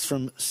Cox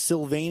from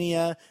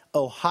Sylvania,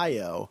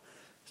 Ohio.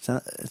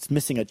 It's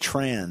missing a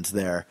trans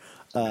there.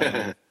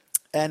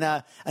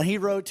 And he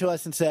wrote to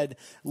us and said,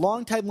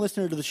 longtime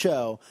listener to the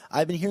show,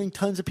 I've been hearing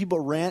tons of people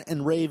rant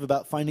and rave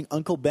about finding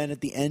Uncle Ben at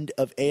the end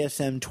of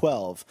ASM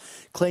 12,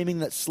 claiming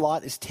that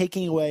Slott is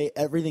taking away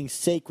everything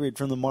sacred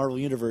from the Marvel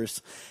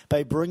Universe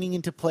by bringing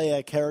into play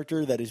a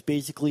character that is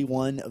basically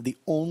one of the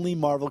only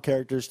Marvel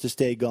characters to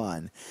stay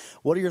gone.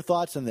 What are your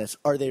thoughts on this?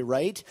 Are they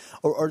right,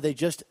 or are they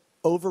just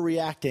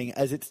overreacting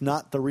as it's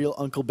not the real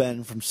Uncle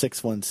Ben from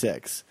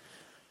 616?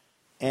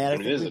 And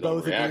I think we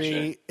both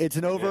agree it's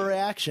an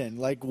overreaction.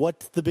 Yeah. Like,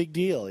 what's the big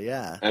deal?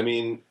 Yeah. I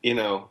mean,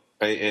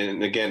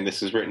 and again,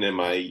 this is written in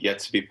my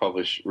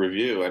yet-to-be-published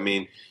review. I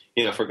mean,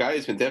 for a guy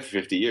who's been dead for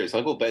 50 years,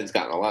 Uncle Ben's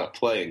gotten a lot of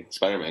play in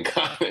Spider-Man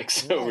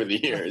comics over the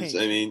years.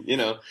 right. I mean,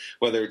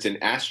 whether it's an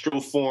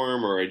astral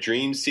form or a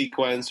dream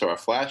sequence or a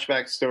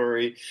flashback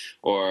story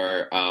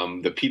or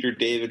the Peter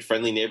David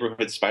Friendly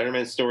Neighborhood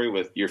Spider-Man story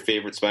with your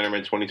favorite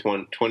Spider-Man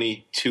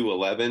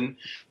 2211,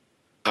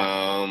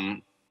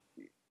 Uncle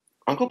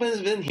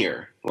Ben's been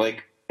here.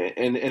 Like,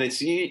 and it's,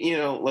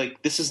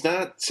 this is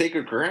not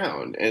sacred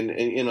ground. And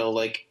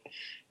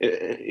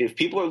if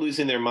people are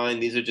losing their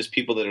mind, these are just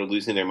people that are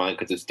losing their mind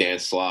because it's Dan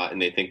Slott, and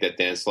they think that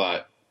Dan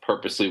Slott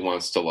purposely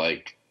wants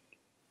to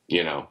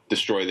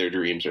destroy their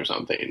dreams or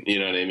something. You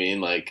know what I mean?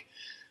 Like,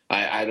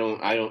 I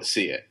don't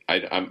see it.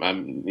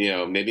 I'm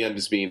maybe I'm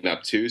just being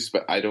obtuse,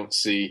 but I don't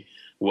see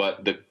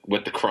what the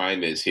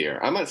crime is here.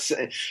 I'm not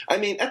saying. I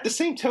mean, at the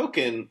same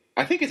token,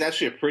 I think it's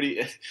actually a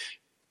pretty.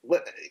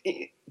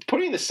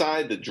 Putting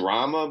aside the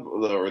drama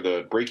or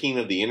the breaking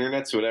of the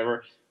internets or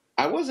whatever,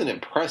 I wasn't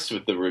impressed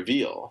with the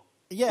reveal.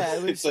 Yeah,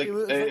 it was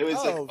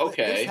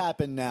okay, this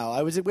happened now.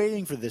 I was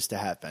waiting for this to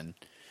happen.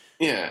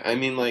 Yeah, I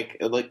mean,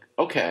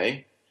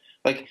 okay,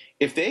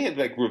 if they had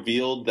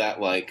revealed that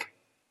I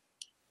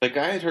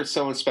had heard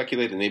someone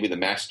speculate that maybe the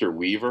Master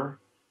Weaver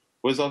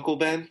was Uncle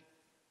Ben.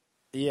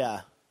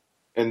 Yeah,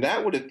 and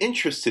that would have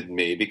interested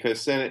me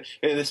because then,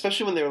 and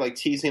especially when they were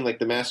teasing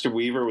the Master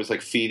Weaver was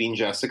feeding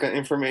Jessica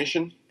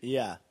information.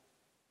 Yeah,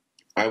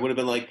 I would have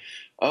been like,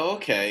 oh,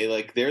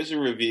 okay, there's a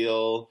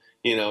reveal.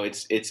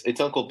 It's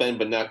Uncle Ben,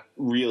 but not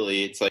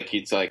really. It's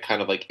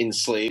kind of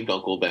enslaved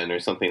Uncle Ben or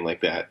something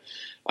like that.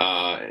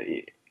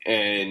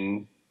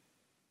 And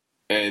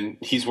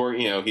he's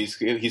working. He's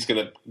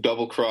going to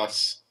double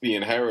cross the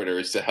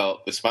Inheritors to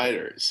help the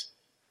Spiders,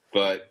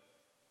 but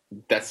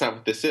that's not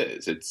what this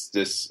is. It's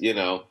this,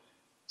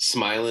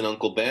 smiling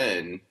Uncle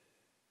Ben,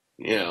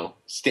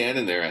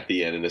 standing there at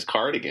the end in his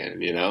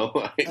cardigan.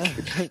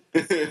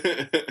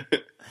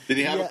 Did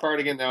he have a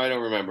cardigan? Now I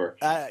don't remember.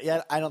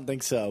 Yeah, I don't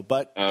think so.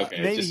 But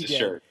okay, maybe just he a did.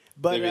 shirt.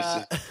 But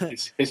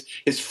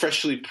his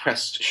freshly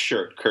pressed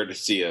shirt,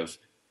 courtesy of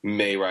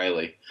May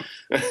Riley.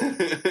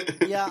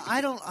 Yeah,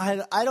 I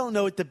don't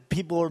know what the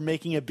people are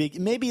making a big.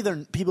 Maybe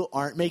people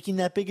aren't making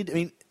that big. I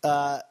mean,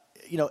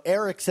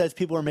 Eric says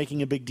people are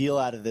making a big deal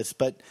out of this,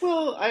 but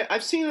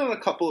I've seen on a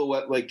couple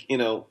of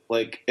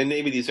and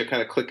maybe these are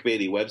kind of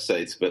clickbaity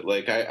websites, but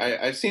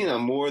I've seen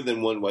on more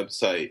than one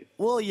website.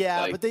 Well,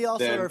 yeah, but they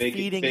also are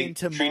feeding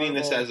into treating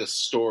Marvel. this as a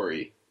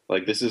story.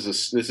 This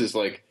is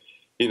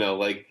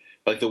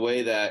the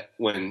way that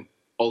when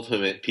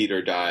Ultimate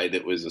Peter died,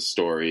 it was a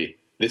story.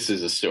 This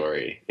is a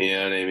story. You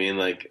know what I mean?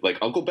 Like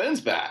Uncle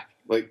Ben's back.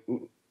 But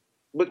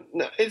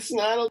no, it's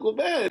not Uncle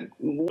Ben.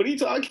 What are you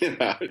talking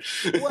about?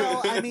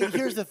 Well, I mean,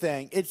 here's the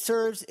thing. It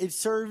serves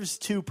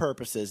two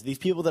purposes. These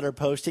people that are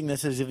posting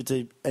this as if it's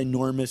an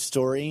enormous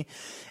story,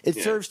 it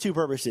serves two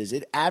purposes.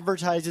 It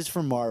advertises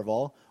for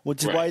Marvel,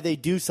 which is why they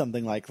do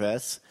something like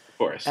this, of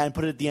course, and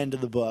put it at the end of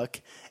the book.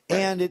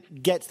 And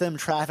it gets them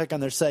traffic on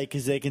their site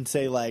because they can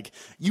say,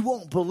 you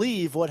won't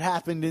believe what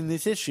happened in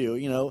this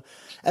issue.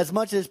 As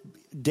much as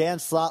Dan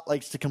Slott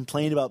likes to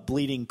complain about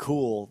Bleeding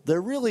Cool,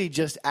 they're really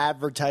just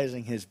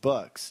advertising his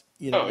books.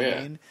 You know what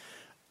I mean?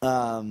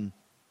 And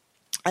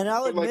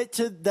I'll admit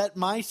that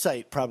my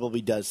site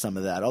probably does some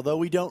of that, although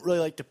we don't really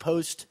like to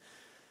post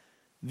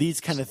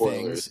these kind of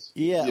things.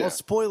 Yeah, well,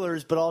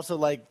 spoilers, but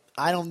also, I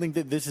don't think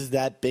that this is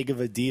that big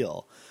of a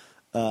deal.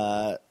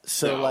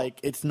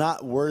 It's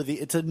not worthy.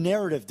 It's a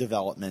narrative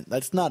development.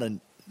 That's not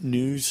a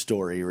news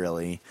story,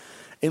 really,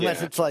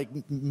 unless it's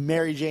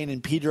Mary Jane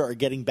and Peter are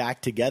getting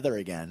back together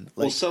again.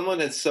 Someone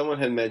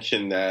had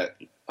mentioned that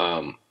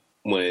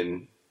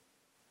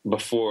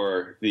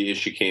before the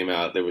issue came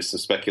out, there was some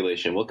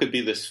speculation. What could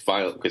be this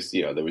final? Because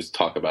there was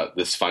talk about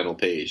this final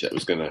page that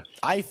was going to.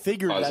 I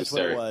figured that's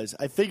what it was.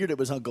 I figured it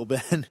was Uncle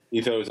Ben.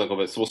 You thought it was Uncle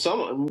Ben.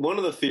 Well, one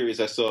of the theories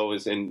I saw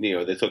was, and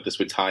they thought this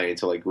would tie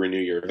into Renew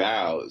Your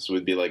Vows.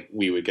 Would be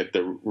we would get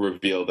the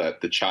reveal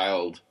that the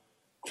child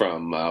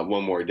from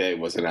One More Day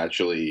wasn't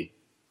actually,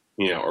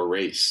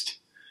 erased.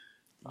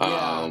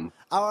 Yeah.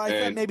 I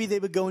thought maybe they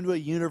would go into a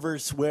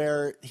universe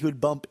where he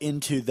would bump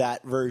into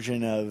that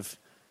version of.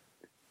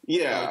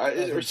 Yeah,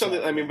 or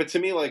something. I mean, but to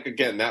me,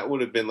 again, that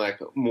would have been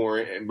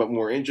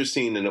more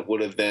interesting, and it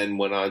would have then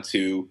went on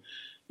to,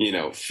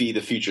 feed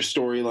a future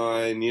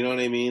storyline. You know what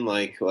I mean?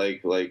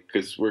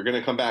 Because we're going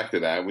to come back to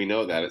that. We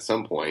know that at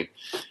some point.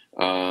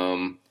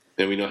 And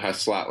we know how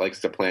Slott likes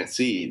to plant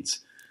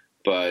seeds.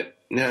 But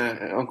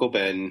Uncle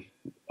Ben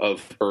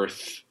of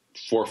Earth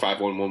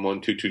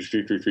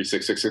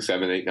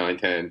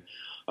 45111223336678910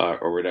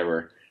 or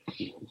whatever,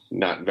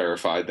 not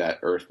verified that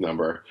Earth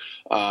number.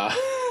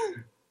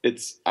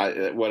 It's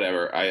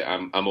whatever.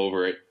 I'm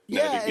over it.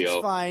 Not a big deal.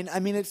 It's fine. I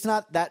mean, it's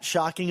not that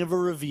shocking of a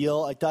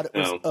reveal. I thought it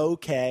was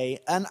okay.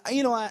 And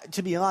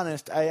to be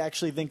honest, I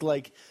actually think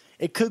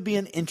it could be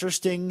an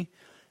interesting,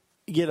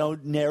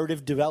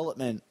 narrative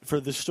development for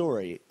the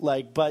story.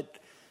 But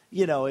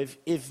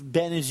if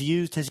Ben is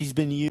used as he's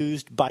been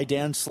used by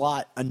Dan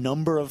Slott a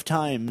number of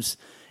times,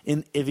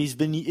 if he's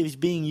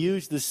being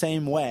used the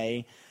same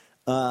way,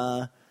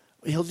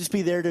 he'll just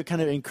be there to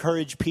kind of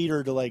encourage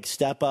Peter to like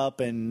step up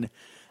and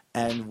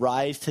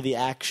rise to the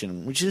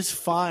action, which is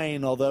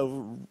fine,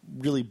 although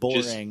really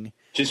boring.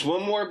 Just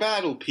one more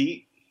battle,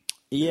 Pete.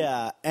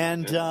 Yeah,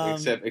 and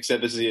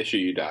except this is the issue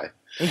you die.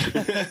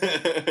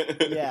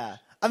 yeah.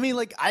 I mean,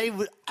 like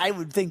I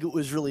would think it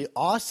was really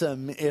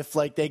awesome if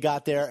like they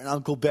got there and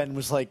Uncle Ben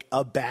was like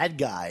a bad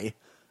guy,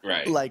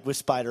 right? Like with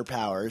spider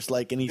powers,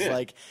 like, and he's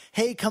like,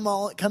 "Hey, come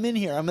in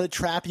here. I'm going to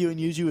trap you and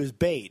use you as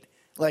bait."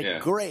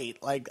 Like,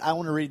 great. Like, I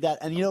want to read that,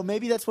 and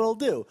maybe that's what I'll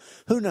do.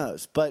 Who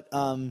knows? But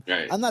I'm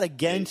not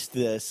against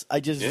this. I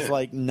just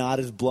like not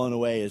as blown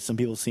away as some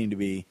people seem to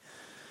be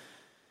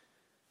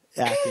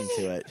acting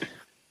to it.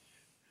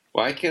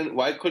 Why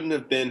couldn't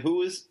have been, who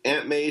was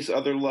Aunt May's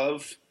other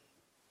love?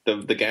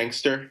 The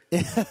gangster?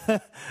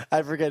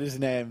 I forget his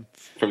name.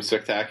 From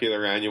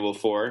Spectacular Annual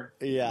 4?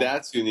 Yeah.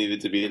 That's who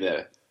needed to be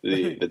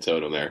the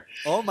totem there.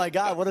 Oh my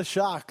God, what a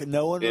shock.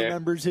 No one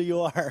remembers who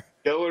you are.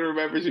 No one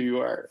remembers who you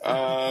are.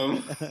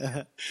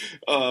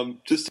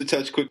 Just to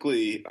touch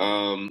quickly,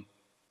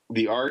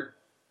 the art.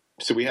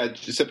 So we had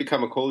Giuseppe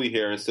Camicoli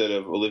here instead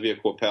of Olivia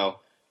Coipel.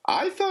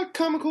 I thought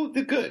Camicoli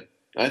did good.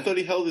 I thought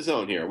he held his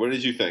own here. What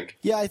did you think?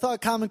 Yeah, I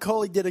thought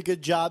Camicoli did a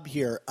good job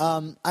here.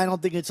 I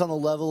don't think it's on the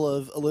level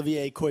of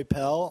Olivier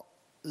Coipel,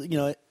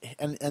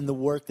 and the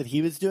work that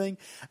he was doing.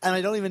 And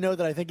I don't even know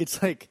that I think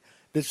it's like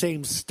the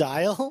same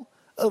style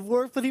of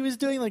work that he was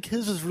doing. Like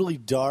his was really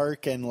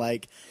dark and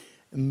like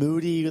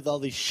moody with all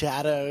these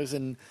shadows,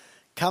 and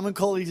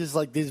Camicoli's is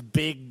like this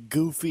big,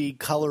 goofy,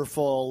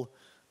 colorful,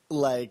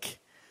 like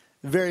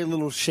very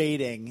little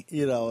shading.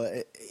 It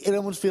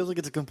almost feels like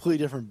it's a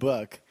completely different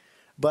book.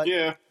 But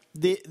yeah.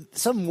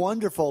 Some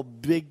wonderful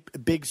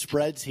big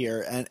spreads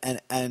here and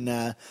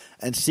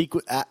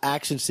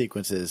action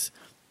sequences.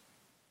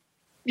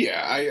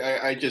 Yeah,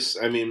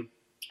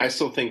 I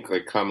still think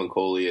like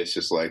Camicoli is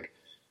just like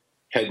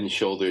head and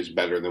shoulders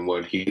better than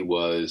what he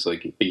was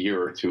like a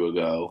year or two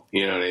ago.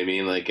 You know what I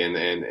mean? Like and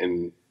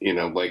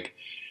like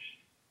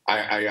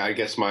I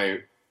guess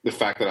the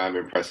fact that I'm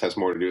impressed has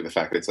more to do with the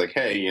fact that it's like,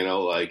 hey,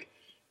 like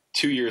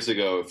 2 years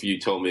ago, if you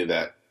told me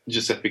that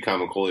Giuseppe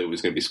Camicoli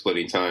was going to be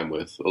splitting time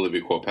with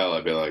Olivia Coipel,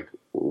 I'd be like,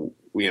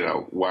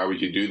 why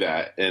would you do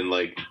that? And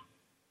like,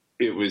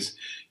 it was,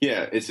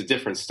 it's a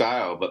different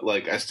style, but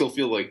like, I still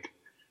feel like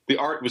the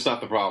art was not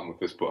the problem with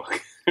this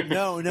book.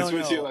 No.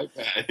 You like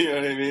that. You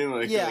know what I mean?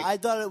 Like, I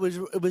thought it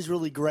was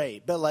really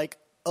great, but like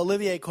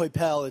Olivier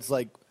Coipel is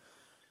like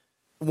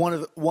one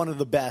of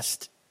the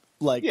best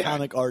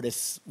comic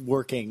artists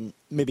working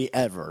maybe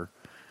ever.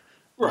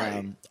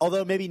 Right.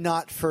 Although maybe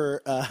not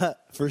for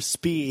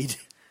Speed.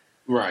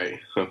 Right,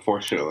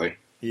 unfortunately.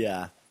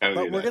 Yeah.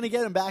 But we're going to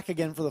get him back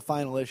again for the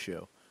final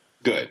issue.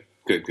 Good.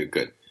 Do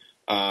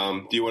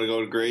you want to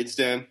go to grades,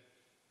 Dan?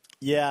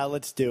 Yeah,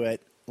 let's do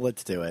it.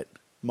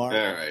 Mark?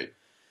 All right.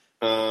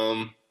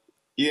 I'm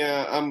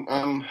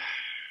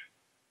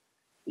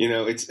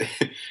it's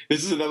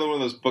this is another one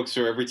of those books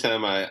where every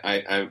time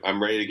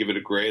I'm ready to give it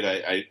a grade,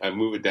 I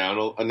move it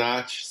down a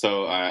notch,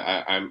 so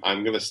I'm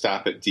going to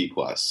stop at D+.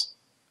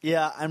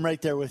 Yeah, I'm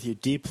right there with you.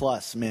 D+,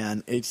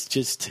 man. It's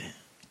just...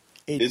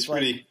 It's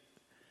like,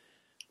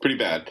 pretty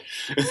bad.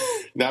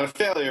 Not a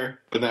failure,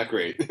 but not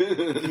great.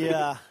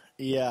 Yeah.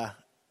 Okay.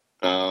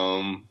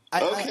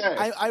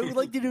 I would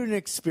like to do an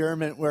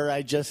experiment where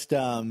I just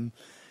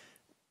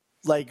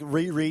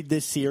reread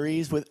this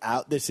series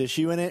without this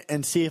issue in it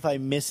and see if I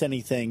miss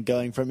anything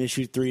going from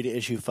issue 3 to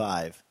issue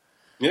 5.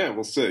 Yeah,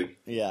 we'll see.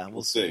 Yeah,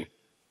 we'll see.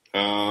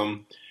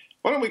 Why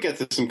don't we get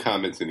to some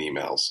comments and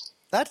emails?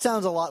 That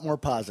sounds a lot more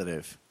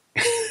positive.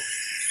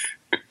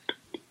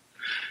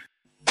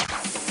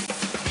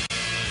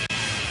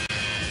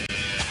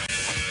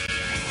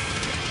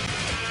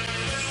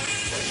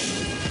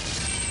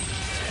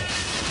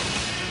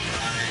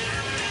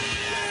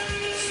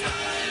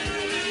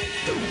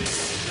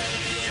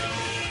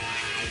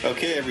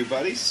 Okay,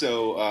 everybody.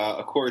 So,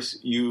 of course,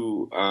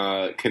 you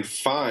can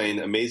find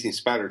Amazing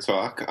Spider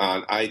Talk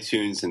on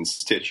iTunes and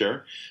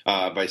Stitcher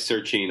by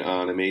searching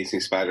on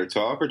Amazing Spider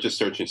Talk or just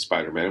searching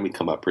Spider-Man. We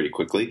come up pretty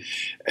quickly.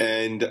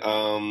 And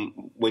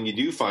when you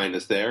do find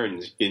us there,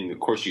 and of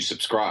course you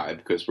subscribe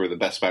because we're the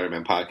best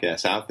Spider-Man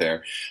podcast out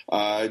there,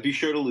 be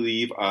sure to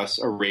leave us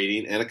a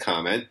rating and a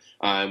comment,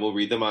 and we'll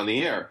read them on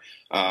the air.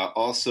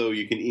 Also,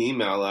 you can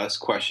email us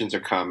questions or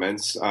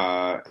comments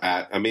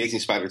at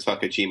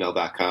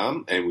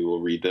amazingspidertalk@gmail.com, and we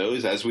will read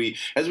those as we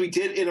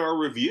did in our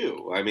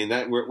review. I mean,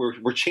 that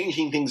we're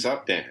changing things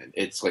up, Dan.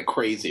 It's like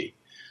crazy.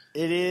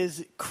 It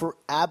is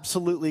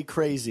absolutely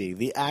crazy.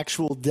 The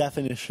actual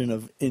definition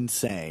of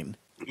insane.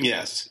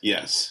 Yes.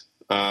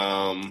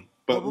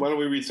 But why don't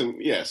we read some?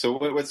 Yeah. So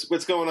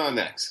what's going on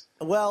next?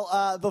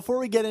 Well, before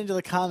we get into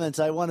the comments,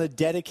 I want to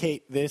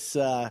dedicate this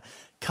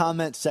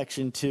comment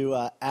section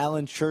to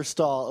Alan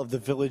Scherstall of the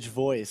Village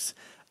Voice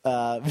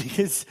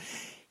because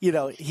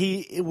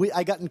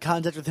I got in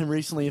contact with him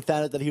recently and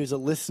found out that he was a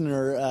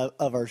listener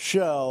of our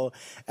show,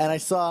 and I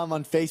saw him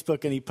on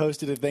Facebook and he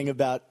posted a thing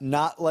about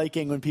not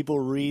liking when people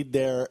read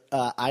their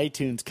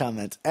iTunes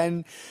comments.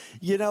 And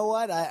you know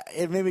what?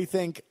 It made me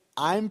think,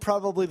 I'm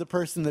probably the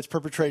person that's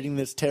perpetrating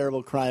this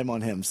terrible crime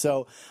on him.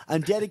 So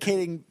I'm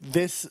dedicating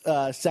this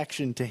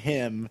section to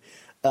him,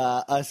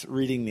 us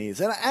reading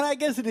these. And I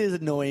guess it is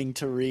annoying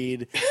to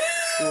read.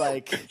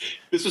 Like,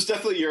 this was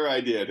definitely your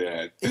idea,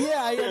 Dan.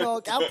 Yeah,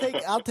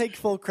 I'll take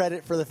full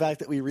credit for the fact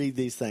that we read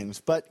these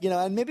things. But,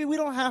 and maybe we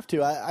don't have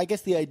to. I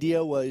guess the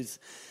idea was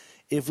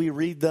if we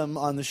read them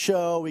on the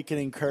show, we can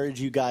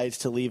encourage you guys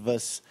to leave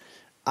us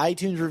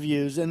iTunes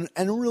reviews. And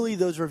really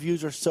those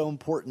reviews are so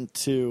important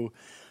to,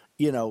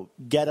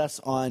 get us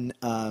on,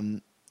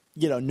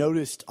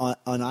 noticed on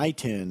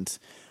iTunes.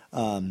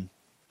 And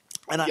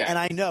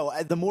I know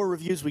the more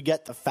reviews we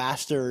get, the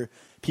faster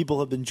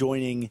people have been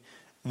joining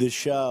the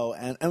show,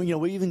 and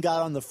we even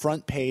got on the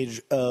front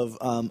page of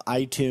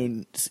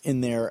iTunes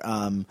in their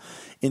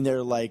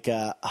like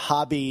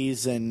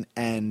hobbies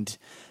and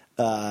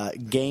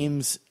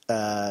games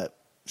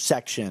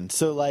section.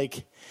 So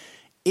like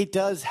it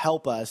does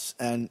help us,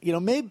 and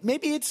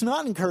maybe it's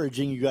not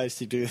encouraging you guys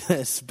to do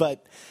this,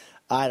 but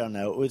I don't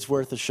know. It was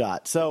worth a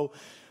shot. So.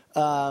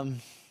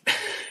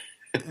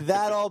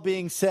 That all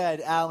being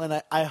said,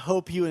 Alan, I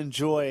hope you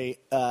enjoy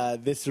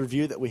this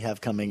review that we have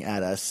coming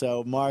at us.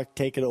 So, Mark,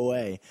 take it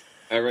away.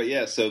 All right,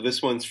 yeah. So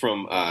this one's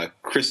from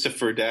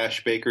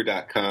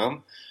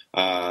Christopher-Baker.com.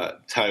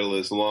 Title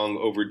is Long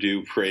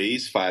Overdue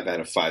Praise, 5 out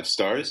of 5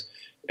 stars.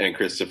 And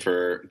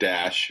Christopher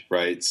Dash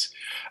writes,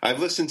 I've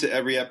listened to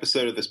every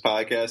episode of this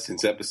podcast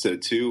since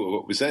episode 2 of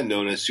what was then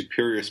known as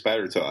Superior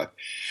Spider Talk.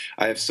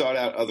 I have sought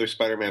out other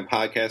Spider-Man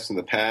podcasts in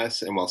the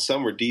past, and while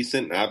some were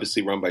decent and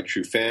obviously run by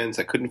true fans,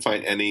 I couldn't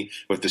find any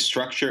with the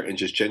structure and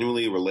just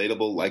genuinely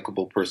relatable,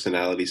 likable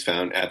personalities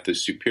found at the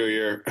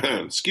Superior,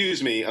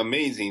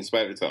 amazing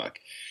Spider Talk.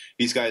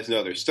 These guys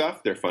know their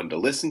stuff, they're fun to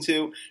listen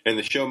to, and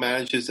the show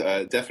manages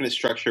a definite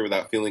structure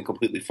without feeling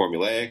completely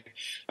formulaic.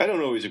 I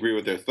don't always agree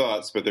with their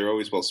thoughts, but they're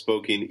always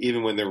well-spoken,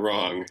 even when they're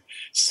wrong.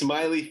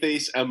 Smiley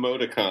face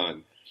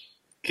emoticon.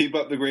 Keep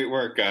up the great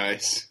work,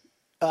 guys.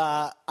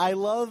 I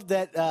love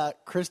that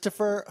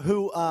Christopher,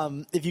 who,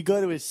 if you go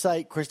to his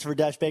site,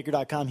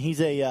 Christopher-Baker.com, he's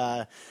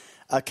a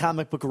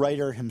comic book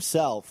writer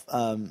himself,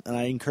 and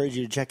I encourage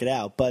you to check it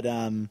out. But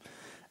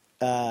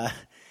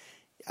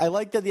I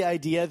like the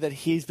idea that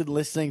he's been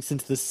listening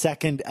since the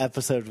second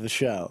episode of the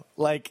show.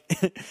 Like,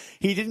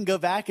 he didn't go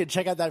back and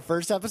check out that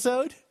first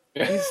episode.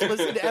 He's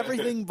listened to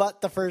everything but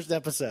the first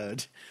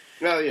episode.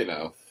 Well,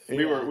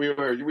 we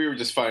were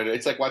just fine.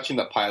 It's like watching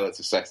the pilots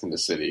of Sex and the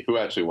City. Who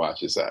actually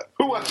watches that?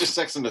 Who watches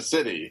Sex and the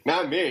City?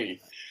 Not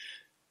me.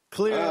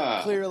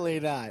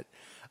 Clearly not.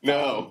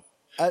 No.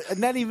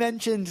 And then he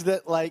mentioned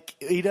that, like,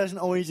 he doesn't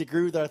always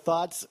agree with our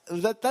thoughts.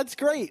 That's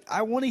great.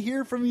 I want to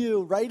hear from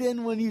you. Write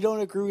in when you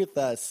don't agree with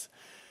us.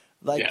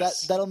 Like,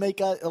 yes. That'll make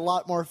a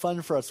lot more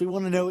fun for us. We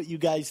want to know what you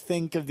guys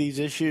think of these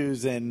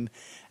issues and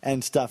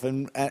stuff,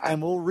 and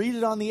we'll read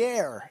it on the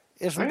air.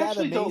 Isn't that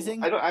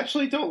amazing? I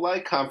actually don't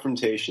like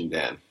confrontation,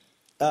 Dan.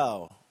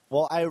 Oh,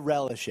 well, I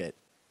relish it.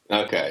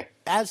 Okay.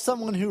 As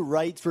someone who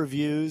writes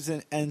reviews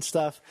and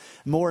stuff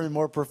more and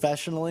more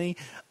professionally,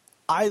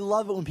 I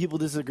love it when people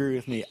disagree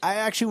with me. I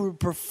actually would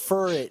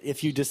prefer it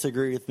if you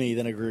disagree with me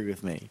than agree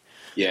with me.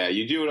 Yeah,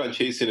 you do it on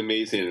Chasing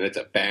Amazing, and it's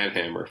a bad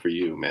hammer for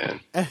you, man.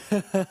 Hit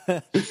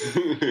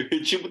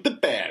you with the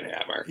bad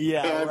hammer.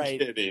 Yeah, I'm right.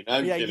 Kidding.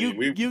 I'm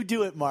kidding. You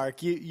do it,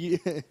 Mark. You.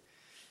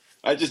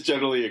 I just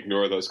generally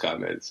ignore those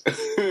comments.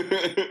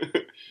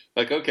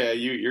 Like, okay,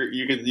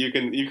 you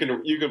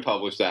can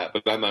publish that,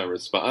 but I'm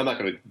not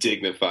going to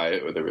dignify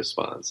it with a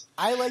response.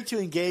 I like to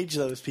engage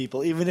those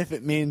people, even if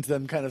it means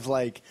them kind of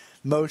like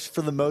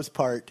for the most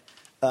part,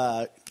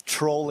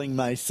 trolling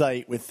my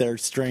site with their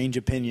strange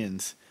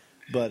opinions.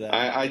 But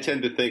I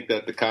tend to think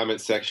that the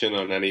comment section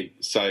on any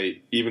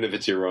site, even if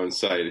it's your own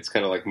site, it's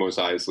kind of like Mos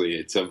Eisley.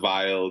 It's a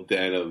vile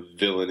den of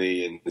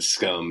villainy and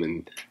scum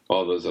and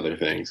all those other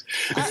things.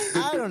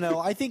 I don't know.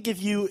 I think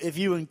if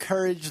you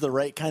encourage the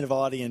right kind of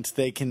audience,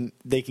 they can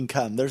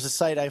come. There's a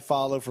site I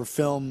follow for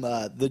film,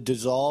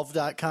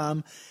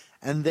 thedissolve.com,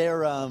 and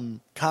their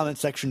comment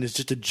section is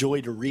just a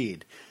joy to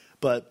read.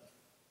 But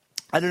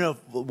I don't know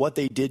what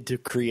they did to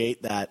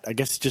create that. I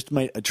guess it just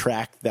might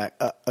attract that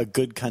a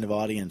good kind of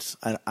audience.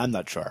 I'm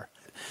not sure.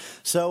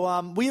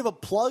 So we have a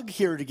plug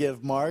here to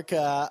give, Mark.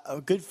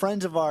 Good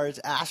friends of ours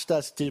asked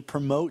us to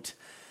promote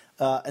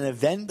an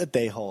event that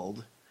they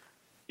hold.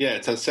 Yeah,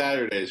 it's on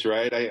Saturdays,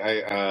 right?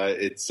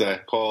 It's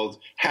called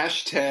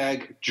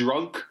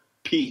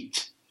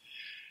 #DrunkPete.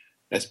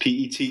 That's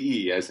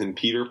Pete, as in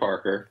Peter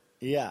Parker.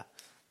 Yeah.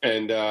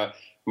 And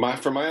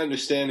from my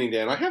understanding,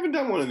 Dan, I haven't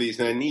done one of these,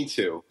 and I need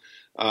to.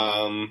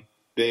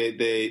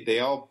 They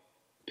all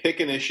pick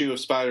an issue of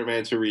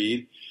Spider-Man to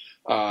read.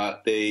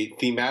 They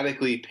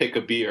thematically pick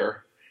a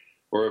beer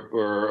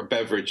or a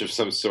beverage of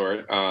some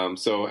sort.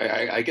 So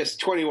I guess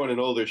 21 and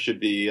older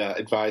should be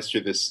advised for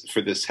this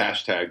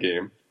hashtag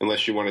game,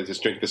 unless you want to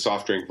just drink the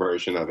soft drink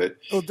version of it.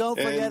 Well, don't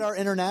forget our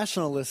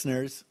international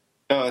listeners.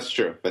 Oh, that's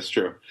true. That's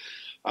true.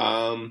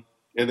 And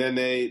then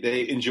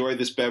they enjoy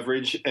this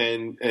beverage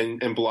and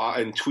blog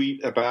and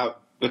tweet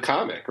about the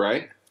comic,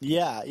 right?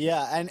 Yeah,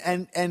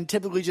 and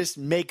typically just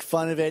make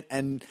fun of it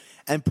and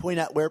point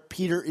out where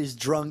Peter is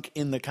drunk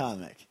in the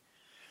comic.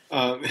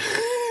 There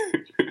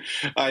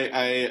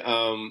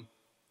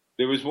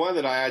was one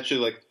that I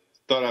actually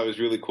thought I was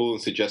really cool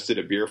and suggested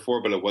a beer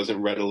for, but it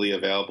wasn't readily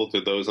available to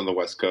those on the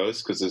West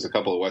Coast because there's a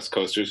couple of West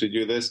Coasters who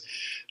do this.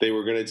 They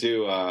were going to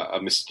do a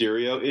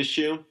Mysterio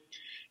issue,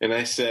 and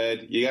I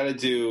said, you got to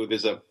do.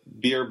 There's a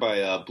beer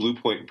by Blue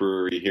Point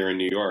Brewery here in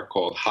New York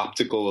called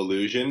Optical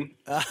Illusion,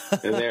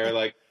 and they're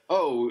like,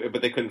 oh,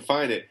 but they couldn't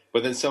find it.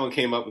 But then someone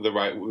came up with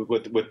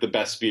the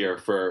best beer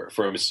for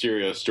a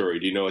Mysterio story.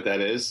 Do you know what that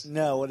is?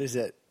 No, what is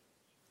it?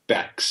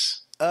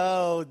 Beck's.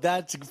 Oh,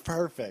 that's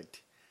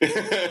perfect.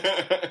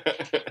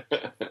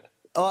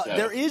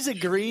 There is a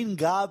Green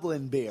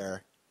Goblin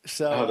beer.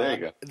 So there you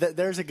go.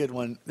 There's a good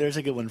one. There's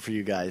a good one for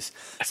you guys.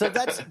 So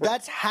that's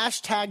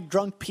hashtag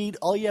Drunk Pete.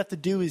 All you have to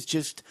do is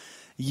just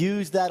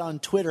use that on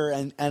Twitter,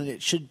 and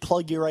it should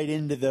plug you right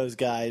into those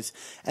guys.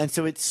 And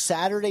so it's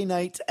Saturday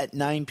nights at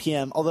 9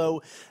 p.m.,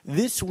 although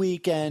this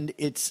weekend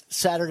it's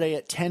Saturday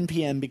at 10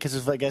 p.m. because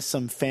of, I guess,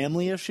 some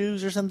family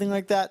issues or something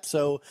like that.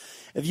 So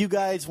if you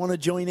guys want to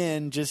join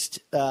in, just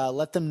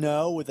let them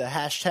know with a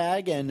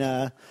hashtag,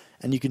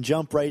 and you can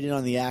jump right in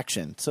on the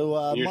action.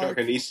 So you're Mark,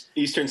 talking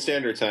Eastern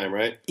Standard Time,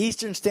 right?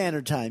 Eastern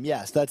Standard Time,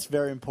 yes, that's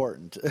very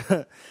important.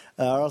 Or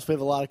else we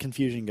have a lot of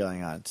confusion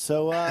going on.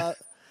 So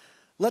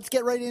let's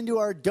get right into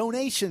our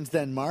donations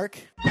then, Mark.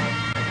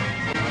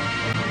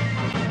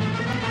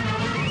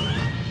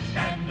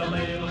 Stand a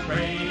little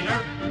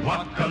straighter,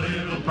 walk a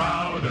little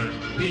prouder,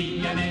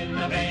 be an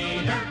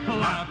innovator,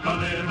 laugh a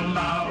little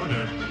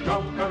louder,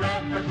 stroke a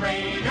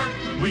refrigerator,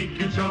 we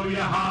can show you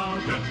how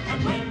to,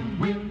 and when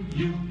will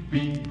you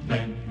be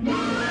then?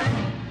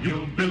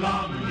 You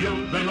belong,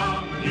 you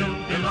belong, you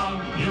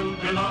belong, you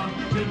belong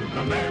to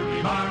the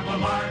Merry Marvel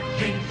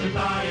Marching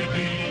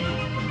Society.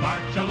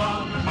 March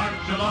along,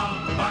 march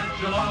along,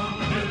 march along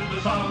to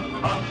the song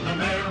of the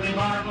Merry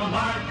Marvel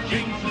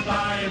Marching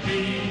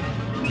Society.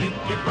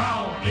 If you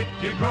growl, if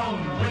you groan,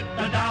 with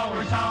the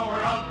dour,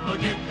 sour outlook,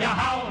 if you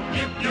howl,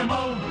 if you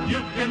moan,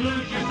 you can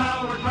lose your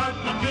sauerkraut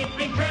for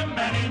keeping trim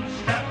and in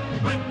step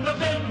with the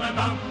vim and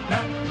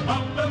outstep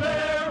of the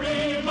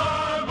Merry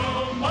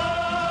Marvel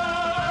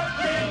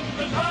Marching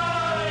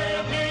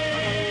Society.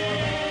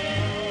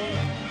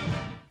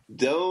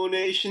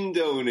 Donation.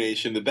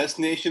 The best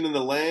nation in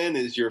the land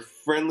is your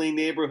friendly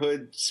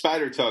neighborhood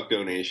Spider Talk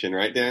donation,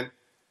 right, Dan?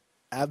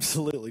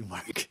 Absolutely,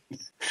 Mark.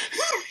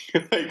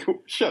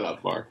 Shut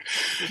up, Mark.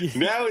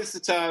 Now is the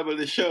time of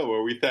the show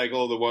where we thank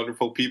all the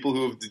wonderful people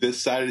who have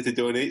decided to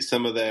donate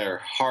some of their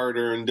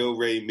hard-earned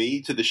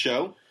do-re-mi to the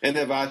show and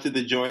have opted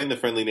to join the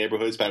Friendly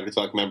Neighborhood Spider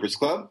Talk Members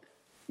Club.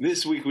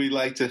 This week, we'd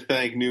like to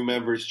thank new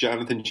members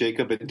Jonathan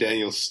Jacob and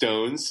Daniel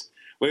Stones.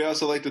 We'd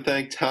also like to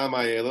thank Tom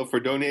Aiello for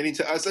donating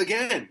to us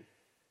again.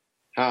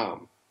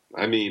 Tom,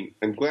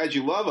 I'm glad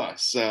you love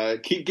us.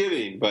 Keep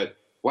giving, but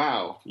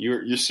wow,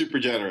 you're super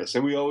generous,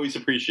 and we always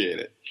appreciate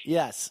it.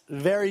 Yes,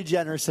 very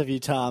generous of you,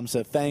 Tom,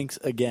 so thanks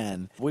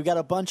again. We've got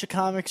a bunch of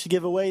comics to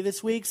give away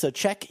this week, so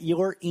check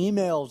your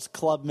emails,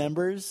 club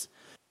members.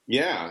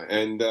 Yeah,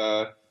 and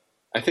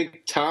I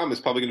think Tom is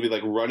probably going to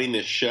be running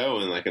this show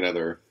in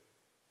another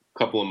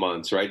couple of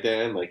months, right,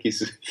 Dan? He's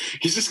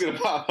just going to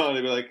pop on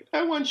and be like,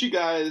 I want you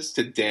guys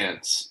to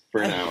dance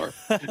for an hour.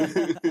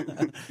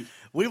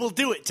 We will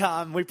do it,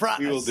 Tom. We promise.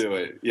 We will do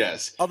it,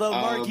 yes. Although,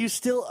 Mark, you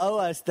still owe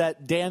us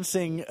that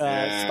dancing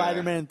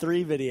Spider-Man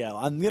 3 video.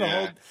 I'm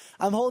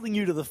holding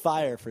you to the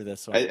fire for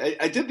this one.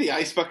 I did the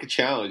Ice Bucket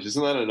Challenge.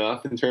 Isn't that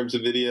enough in terms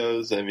of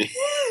videos?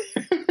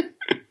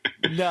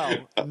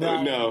 No,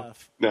 not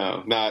enough.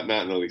 No, not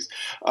in the least.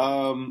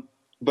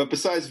 But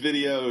besides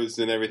videos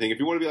and everything, if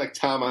you want to be like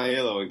Tom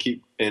Aiello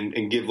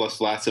and give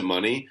us lots of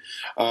money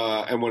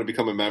and want to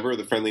become a member of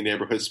the Friendly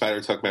Neighborhood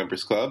Spider Talk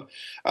Members Club,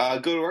 go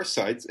to our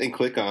sites and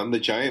click on the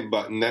giant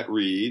button that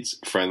reads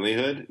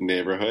Friendlyhood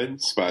Neighborhood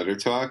Spider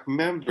Talk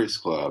Members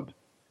Club.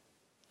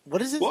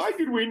 What is this? Why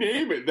did we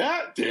name it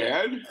that,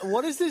 Dan?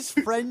 What is this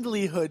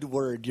friendlyhood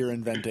word you're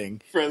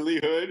inventing?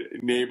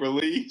 Friendlyhood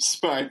Neighborly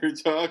Spider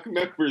Talk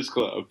Members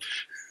Club.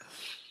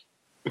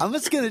 I'm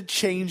just going to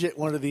change it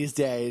one of these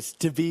days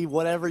to be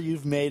whatever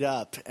you've made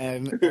up,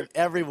 and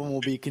everyone will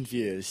be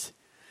confused.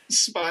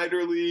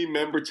 Spiderly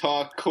Member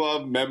Talk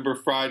Club Member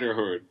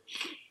Friderhood.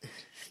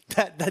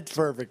 That's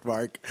perfect,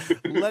 Mark.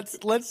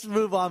 Let's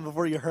move on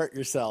before you hurt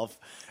yourself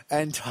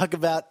and talk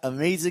about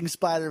Amazing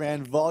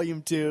Spider-Man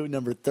Volume 2,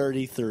 number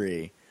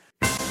 33.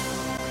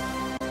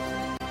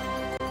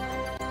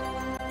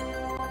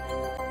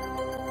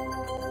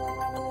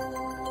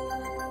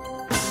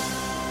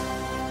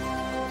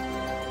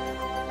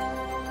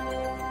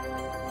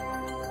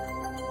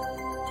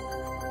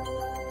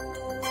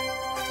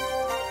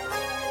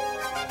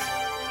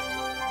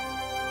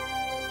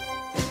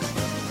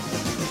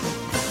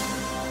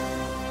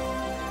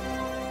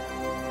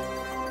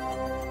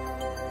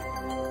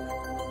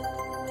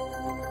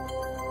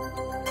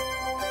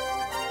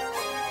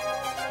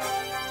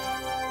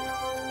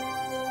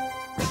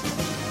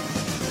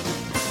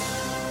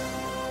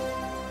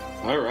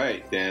 All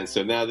right, Dan.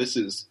 So now this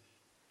is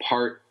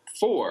part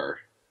 4,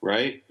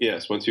 right?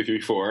 Yes, 1, 2, 3,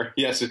 4.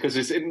 Yes, because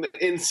it's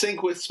in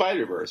sync with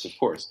Spider-Verse, of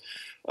course.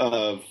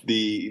 Of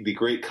the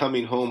great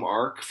Coming Home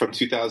arc from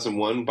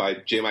 2001 by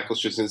J. Michael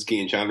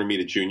Straczynski and John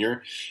Romita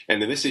Jr.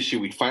 And in this issue,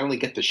 we finally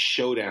get the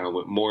showdown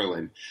with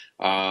Moreland.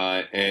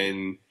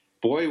 And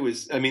boy,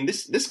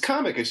 this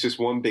comic is just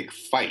one big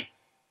fight.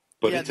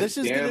 But yeah, this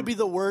is going to be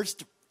the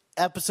worst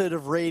episode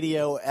of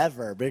radio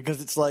ever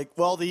because it's like,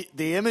 well, the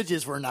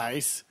images were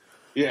nice.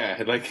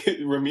 Yeah, like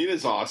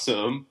Romita's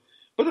awesome.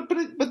 But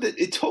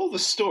it told the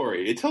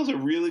story. It tells a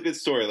really good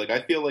story. Like,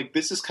 I feel like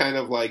this is kind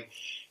of like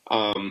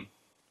the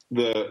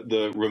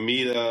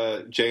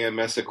Romita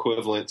JMS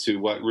equivalent to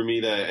what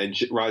Romita and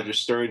Roger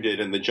Stern did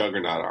in the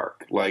Juggernaut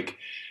arc. Like,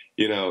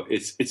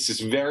 it's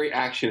just very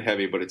action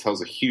heavy, but it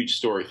tells a huge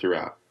story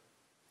throughout.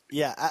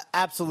 Yeah,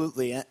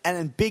 absolutely,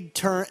 and big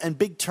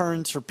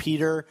turns for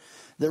Peter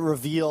that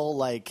reveal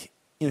like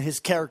his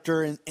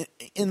character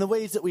in the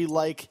ways that we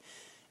like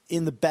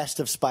in the best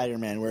of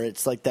Spider-Man, where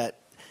it's like that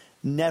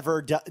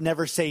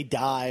never say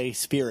die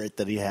spirit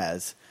that he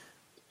has.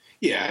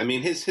 Yeah, I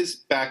mean his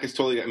back is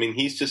totally. I mean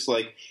he's just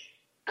like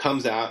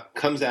comes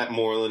at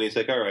Moreland. He's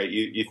like, all right,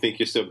 you think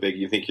you're so big,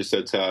 you think you're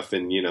so tough,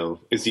 and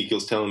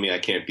Ezekiel's telling me I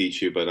can't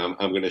beat you, but I'm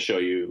going to show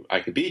you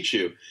I can beat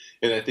you.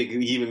 And I think he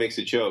even makes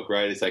a joke,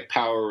 right? It's like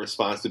power,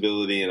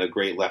 responsibility, and a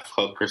great left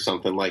hook or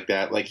something like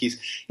that. Like he's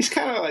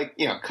kind of like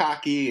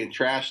cocky and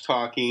trash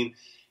talking.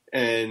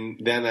 And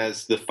then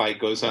as the fight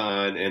goes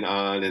on and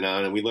on and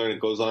on, and we learn it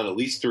goes on at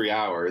least 3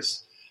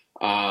 hours,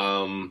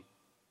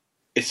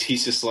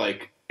 he's just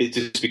like, it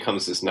just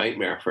becomes this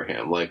nightmare for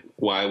him. Like,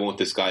 why won't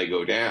this guy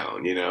go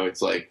down?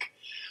 It's like,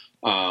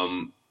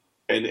 and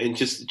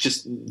just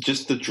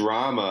the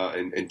drama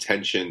and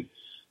tension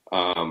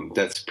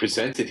that's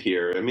presented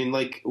here. I mean,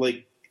 I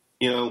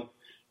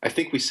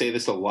think we say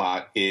this a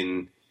lot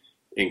in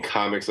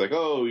comics, like,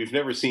 oh, you've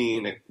never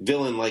seen a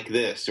villain like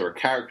this or a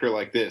character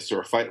like this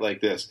or a fight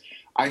like this.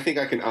 I think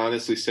I can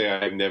honestly say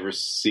I've never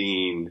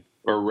seen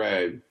or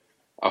read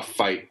a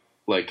fight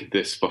like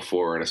this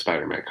before in a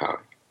Spider-Man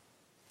comic.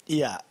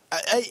 Yeah,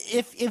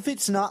 if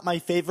it's not my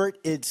favorite,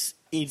 it's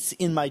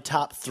in my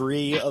top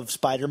 3 of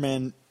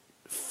Spider-Man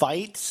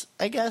fights,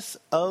 I guess,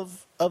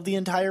 of the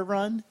entire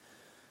run.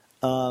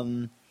 Probably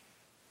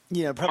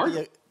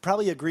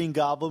a Green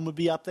Goblin would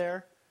be up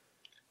there.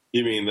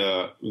 You mean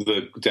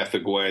the Death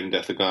of Gwen,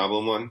 Death of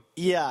Goblin one?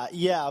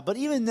 Yeah. But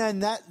even then,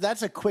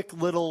 that's a quick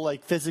little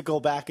like physical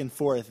back and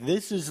forth.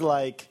 This is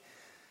like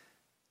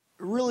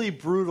really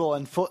brutal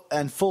and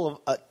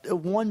full of a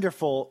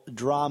wonderful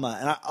drama,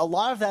 and a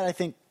lot of that I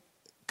think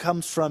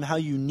comes from how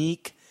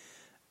unique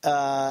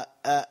of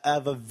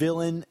a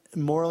villain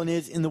Moreland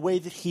is in the way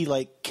that he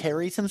like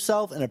carries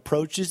himself and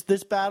approaches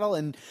this battle.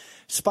 And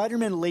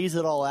Spider-Man lays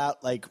it all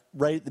out like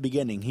right at the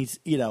beginning. He's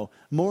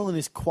Moreland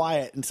is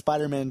quiet and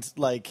Spider-Man's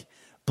like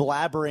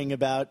blabbering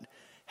about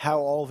how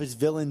all of his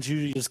villains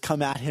usually just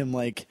come at him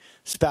like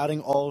spouting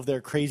all of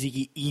their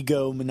crazy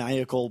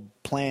egomaniacal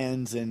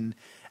plans and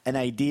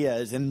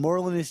ideas. And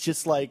Moreland is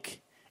just like,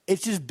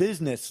 it's just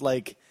business.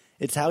 Like,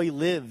 it's how he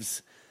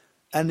lives.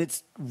 And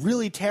it's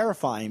really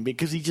terrifying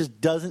because he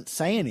just doesn't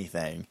say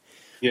anything.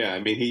 Yeah, I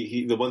mean,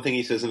 he the one thing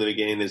he says in the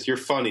beginning is, "You're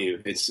funny.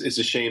 It's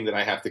a shame that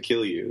I have to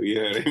kill you." You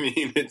know what I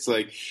mean? It's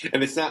like,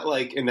 and it's not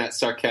like in that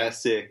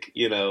sarcastic,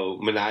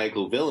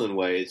 maniacal villain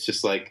way. It's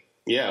just like,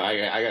 yeah,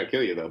 I gotta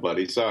kill you though,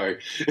 buddy. Sorry,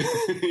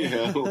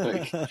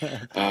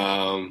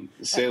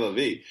 c'est la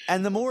vie.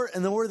 And the more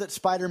that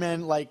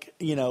Spider-Man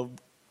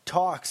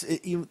talks,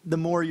 the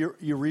more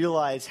you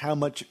realize how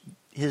much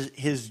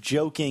his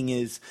joking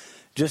is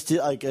just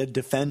like a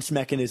defense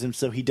mechanism,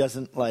 so he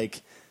doesn't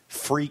like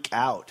freak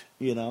out.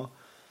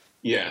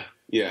 Yeah.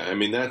 I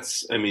mean,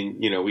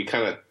 we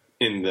kind of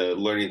in the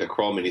Learning to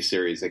Crawl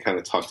miniseries, they kind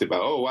of talked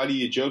about, oh, why do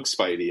you joke,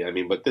 Spidey? I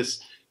mean, but this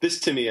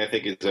to me, I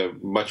think is a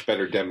much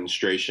better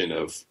demonstration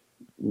of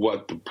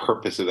what the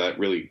purpose of that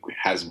really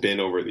has been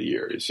over the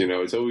years.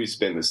 It's always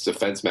been this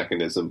defense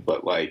mechanism,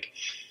 but like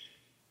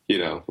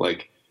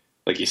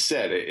you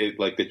said, it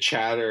like the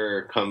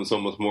chatter comes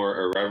almost more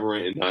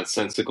irreverent and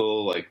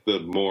nonsensical, like the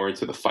more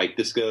into the fight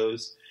this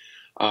goes.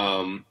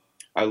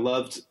 I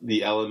loved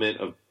the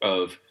element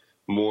of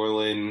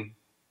Moreland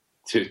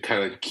to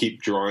kind of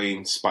keep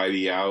drawing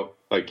Spidey out,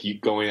 like you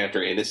going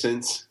after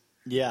innocence.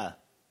 Yeah.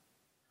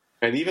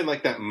 And even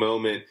like that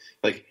moment,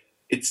 like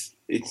it's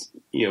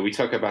we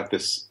talk about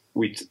this.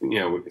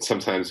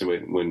 Sometimes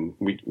when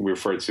we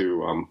refer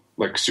to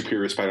like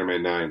Superior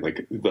Spider-Man 9,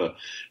 like it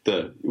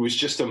was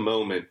just a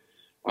moment.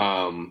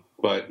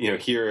 But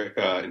here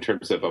in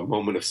terms of a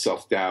moment of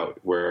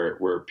self-doubt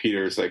where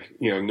Peter's like,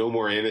 no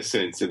more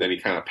innocence, and then he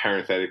kind of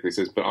parenthetically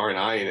says, but aren't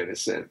I an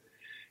innocent?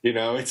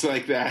 It's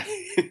like that.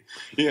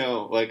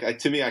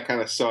 To me, I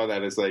kind of saw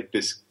that as like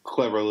this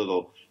clever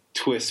little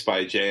twist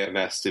by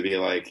JMS to be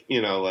like,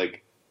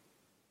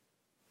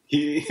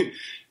 he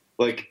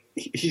like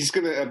he's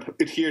going to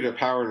adhere to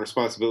power and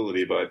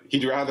responsibility, but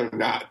he'd rather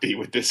not be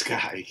with this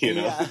guy, you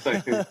know?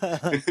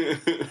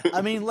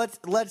 I mean,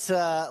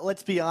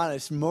 let's be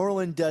honest.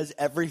 Moreland does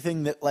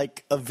everything that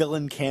like a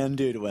villain can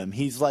do to him.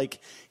 He's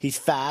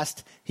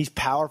fast, he's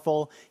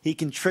powerful, he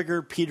can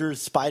trigger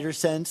Peter's spider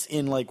sense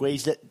in like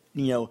ways that,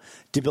 you know,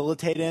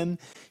 debilitate him.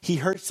 He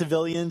hurts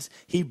civilians,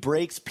 he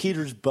breaks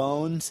Peter's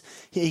bones,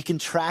 he can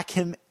track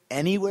him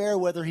anywhere,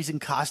 whether he's in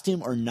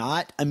costume or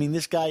not. I mean,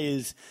 this guy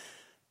is,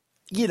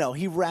 you know,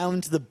 he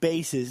rounds the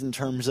bases in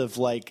terms of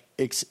like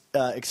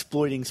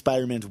exploiting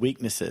Spider-Man's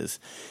weaknesses.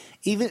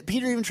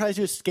 Peter even tries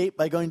to escape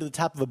by going to the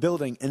top of a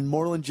building, and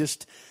Moreland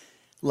just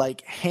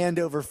like hand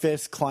over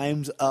fist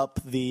climbs up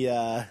the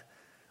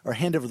or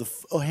hand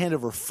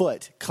over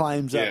foot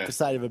climbs up the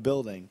side of a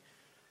building.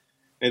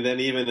 And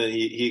then even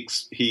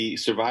he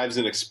survives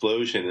an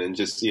explosion and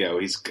just, you know,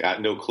 he's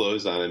got no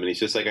clothes on him and he's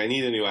just like, I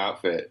need a new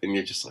outfit. And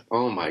you're just like,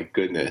 oh my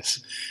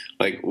goodness.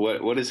 Like,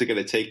 what is it going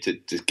to take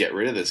to get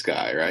rid of this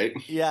guy, right?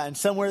 Yeah, and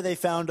somewhere they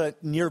found a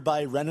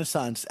nearby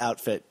Renaissance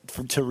outfit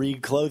to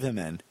reclothe him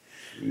in.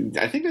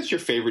 I think that's your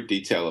favorite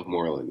detail of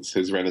Moreland's,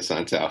 his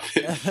Renaissance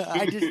outfit.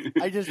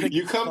 I just think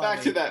you come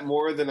back to that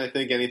more than I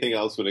think anything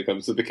else when it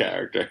comes to the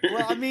character.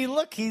 Well, I mean,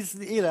 look, he's,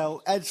 you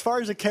know, as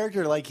far as a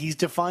character, like, he's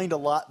defined a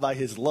lot by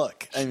his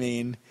look. I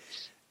mean,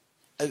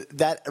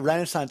 that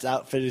Renaissance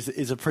outfit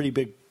is a pretty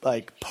big,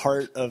 like,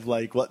 part of,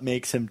 like, what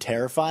makes him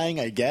terrifying,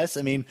 I guess.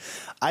 I mean,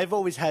 I've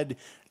always had,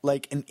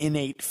 like, an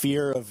innate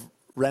fear of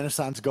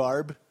Renaissance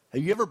garb.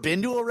 Have you ever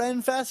been to a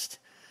Ren Fest?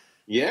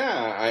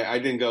 Yeah, I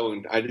didn't go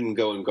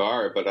in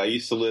garb, but I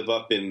used to live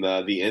up in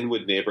the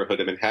Inwood neighborhood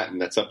of Manhattan.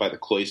 That's up by the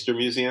Cloister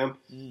Museum,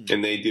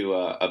 and they do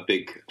a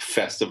big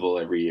festival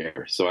every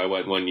year. So I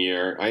went one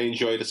year. I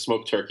enjoyed a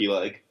smoked turkey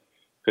leg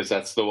because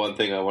that's the one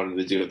thing I wanted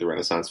to do at the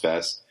Renaissance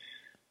Fest.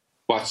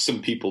 Watch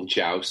some people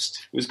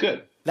joust. It was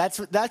good. That's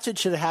what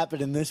should have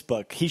happened in this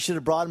book. He should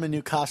have brought him a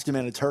new costume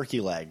and a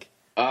turkey leg.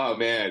 Oh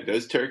man,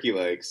 those turkey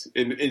legs!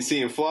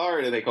 In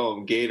Florida, they call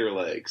them gator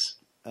legs.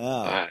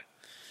 Oh,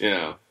 you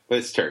know. But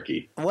it's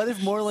turkey. What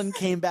if Moreland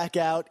came back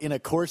out in a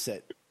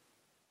corset?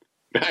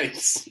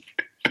 Nice.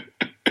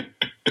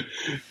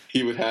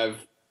 He would have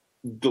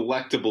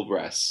delectable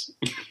breasts.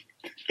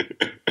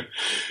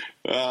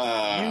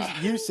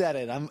 You said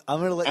it. I'm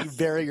going to let you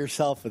bury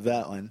yourself with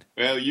that one.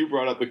 Well, you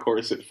brought up the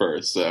corset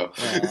first, so.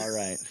 Oh, all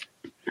right.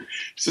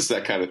 It's just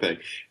that kind of thing.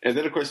 And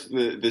then, of course,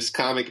 this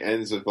comic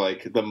ends with,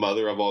 like, the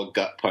mother of all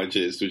gut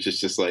punches, which is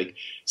just, like,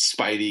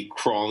 Spidey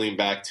crawling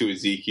back to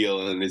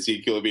Ezekiel and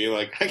Ezekiel being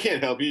like, I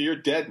can't help you. You're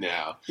dead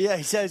now. Yeah,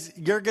 he says,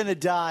 you're going to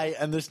die,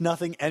 and there's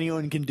nothing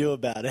anyone can do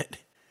about it.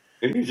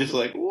 And you're just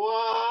like,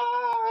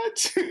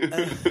 what?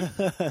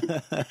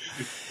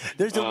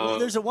 There's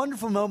a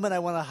wonderful moment I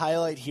want to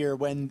highlight here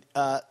when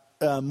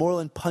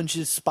Moreland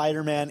punches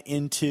Spider-Man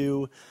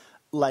into,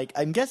 like,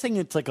 I'm guessing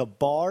it's like a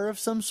bar of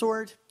some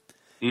sort.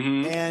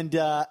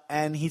 Mm-hmm.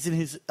 And he's in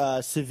his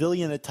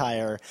civilian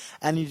attire,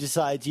 and he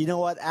decides, you know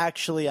what?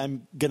 Actually,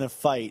 I'm gonna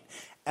fight,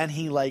 and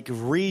he like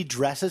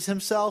redresses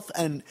himself.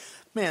 And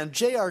man,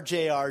 JR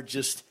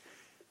just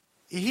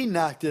he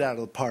knocked it out of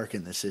the park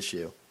in this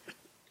issue.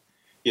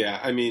 Yeah,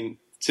 I mean,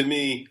 to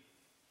me,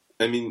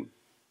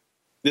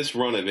 this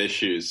run of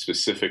issues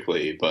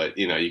specifically, but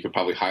you know, you could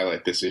probably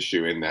highlight this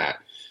issue in that,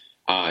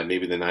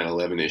 maybe the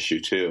 9/11 issue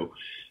too.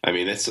 I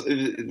mean, this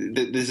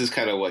is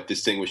kind of what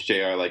distinguished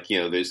JR. Like, you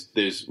know, there's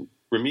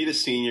Romita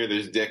Sr.,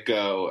 there's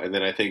Ditko, and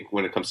then I think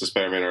when it comes to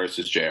Spider-Man artists,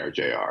 it's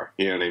JR.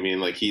 You know what I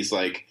mean? Like, he's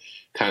like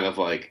kind of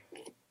like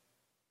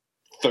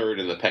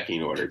third in the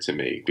pecking order to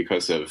me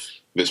because of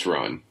this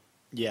run.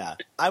 Yeah,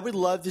 I would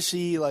love to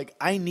see. Like,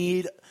 I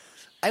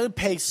would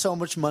pay so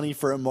much money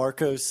for a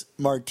Marcos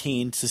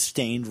Martin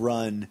sustained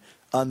run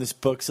on this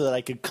book so that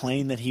I could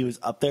claim that he was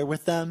up there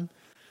with them.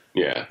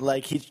 Yeah,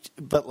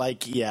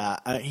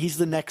 he's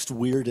the next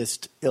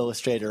weirdest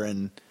illustrator,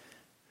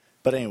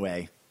 but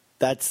anyway,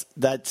 that's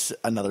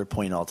another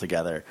point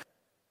altogether.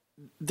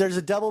 There's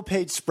a double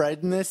page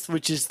spread in this,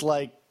 which is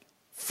like,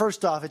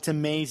 first off, it's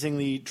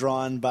amazingly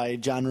drawn by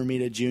John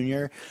Romita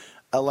Jr.,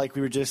 like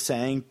we were just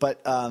saying, but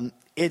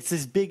it's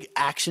this big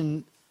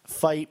action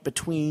fight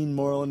between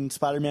Moreland and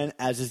Spider-Man,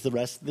 as is the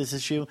rest of this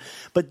issue.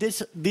 But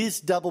this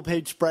double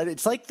page spread,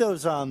 it's like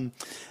those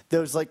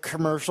like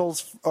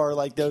commercials or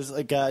like those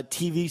like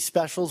TV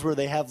specials where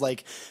they have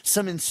like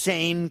some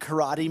insane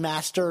karate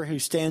master who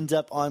stands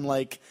up on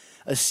like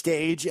a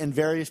stage and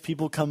various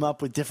people come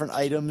up with different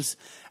items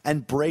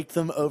and break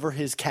them over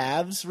his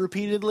calves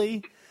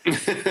repeatedly. You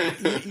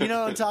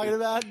know what I'm talking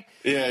about?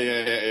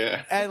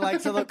 Yeah. And like,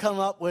 so they'll come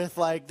up with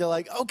like, they're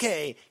like,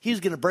 okay, he's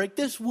gonna break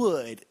this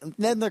wood, and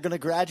then they're gonna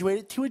graduate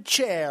it to a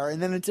chair,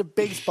 and then it's a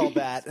baseball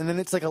bat, and then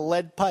it's like a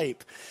lead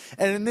pipe.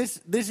 And in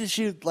this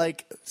issue,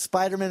 like,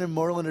 Spider-Man and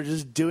Moreland are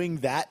just doing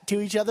that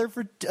to each other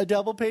for a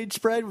double page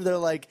spread where they're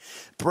like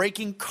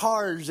breaking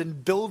cars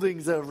and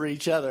buildings over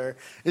each other.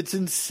 It's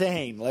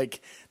insane.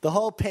 Like, the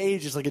whole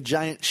page is like a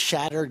giant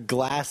shattered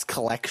glass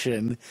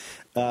collection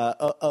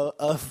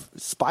of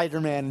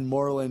Spider-Man and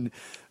Moreland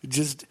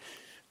just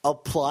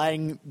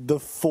applying the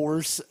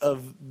force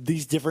of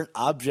these different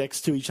objects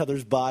to each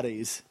other's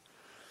bodies.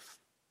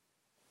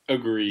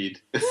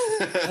 Agreed.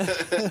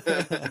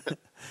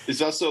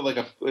 There's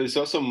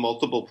also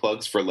multiple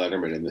plugs for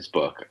Letterman in this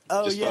book.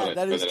 Oh Just yeah, thought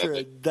that I'd is throw true.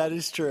 out there. That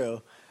is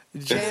true.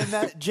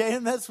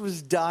 JMS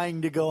was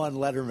dying to go on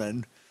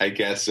Letterman. I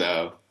guess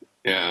so.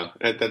 Yeah,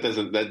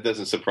 that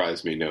doesn't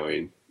surprise me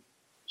knowing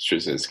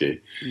Straczynski.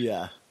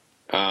 Yeah.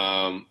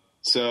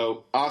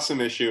 So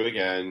awesome issue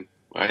again.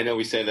 I know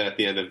we say that at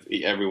the end of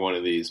every one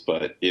of these,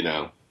 but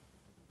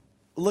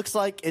Looks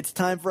like it's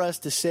time for us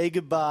to say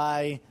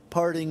goodbye.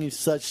 Parting is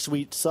such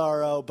sweet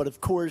sorrow, but of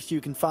course you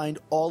can find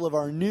all of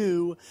our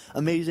new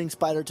Amazing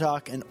Spider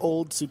Talk and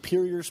old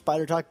Superior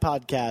Spider Talk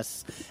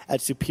podcasts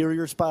at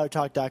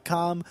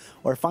superiorspidertalk.com,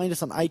 or find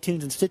us on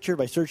iTunes and Stitcher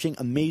by searching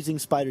Amazing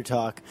Spider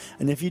Talk.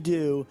 And if you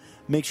do,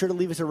 make sure to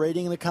leave us a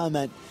rating and a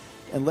comment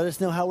and let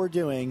us know how we're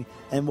doing,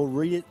 and we'll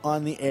read it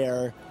on the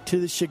air to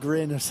the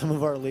chagrin of some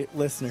of our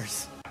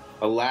listeners.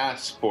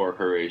 Alas, poor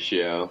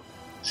Horatio.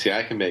 See,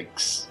 I can make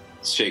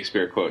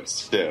Shakespeare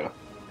quotes too.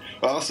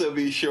 Also,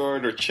 be sure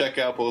to check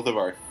out both of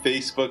our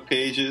Facebook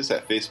pages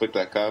at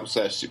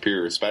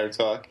facebook.com/Superior Spider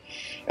Talk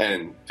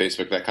and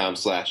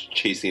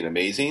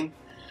facebook.com/ChasingAmazing,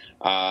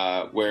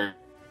 where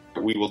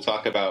we will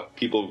talk about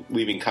people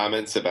leaving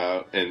comments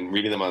about and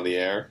reading them on the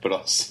air, but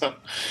also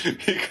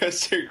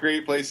because they're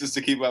great places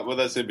to keep up with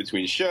us in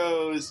between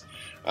shows,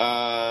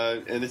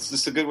 and it's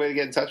just a good way to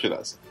get in touch with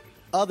us.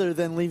 Other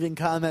than leaving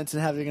comments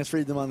and having us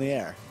read them on the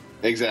air.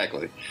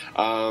 Exactly.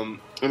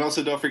 And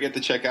also don't forget to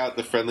check out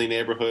the Friendly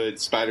Neighborhood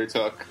Spider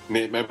Talk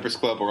Members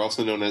Club, or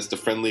also known as the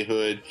Friendly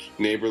Hood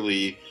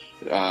Neighborly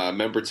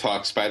Member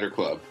Talk Spider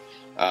Club,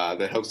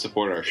 that helps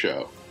support our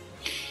show.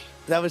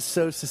 That was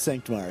so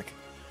succinct, Mark.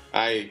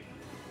 I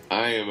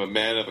am a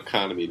man of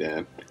economy,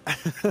 Dan.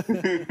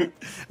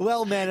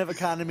 Well, man of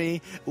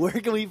economy, where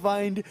can we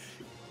find,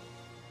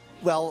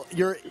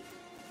 your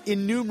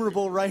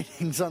innumerable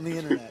writings on the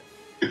internet?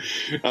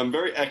 I'm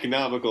very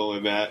economical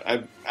in that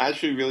I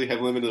actually really have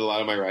limited a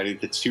lot of my writing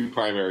to two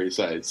primary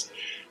sites,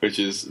 which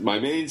is my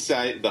main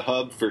site, the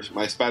hub for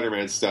my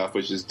Spider-Man stuff,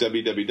 which is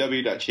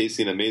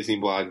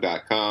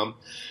www.chasingamazingblog.com.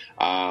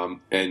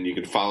 And you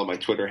can follow my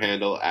Twitter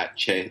handle at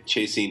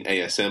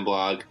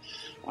ChasingASMblog.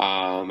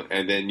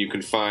 And then you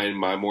can find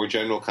my more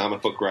general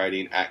comic book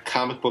writing at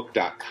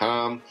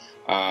comicbook.com.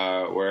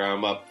 Where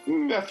I'm up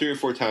about 3 or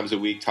 4 times a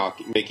week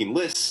making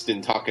lists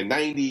and talking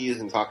 90s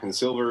and talking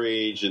Silver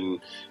Age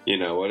and,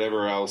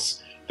 whatever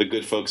else the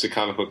good folks at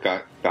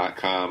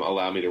comicbook.com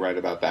allow me to write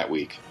about that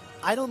week.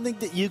 I don't think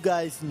that you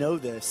guys know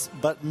this,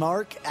 but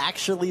Mark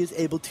actually is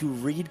able to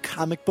read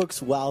comic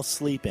books while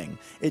sleeping.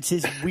 It's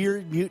his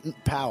weird mutant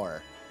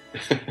power.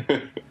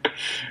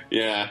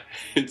 Yeah,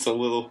 it's a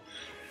little...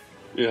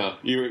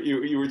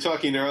 you were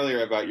talking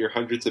earlier about your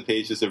hundreds of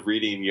pages of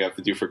reading you have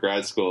to do for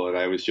grad school, and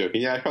I was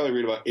joking. Yeah, I probably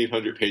read about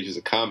 800 pages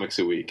of comics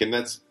a week, and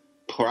that's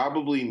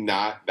probably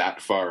not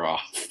that far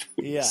off.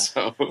 Yeah.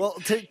 So. Well,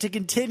 to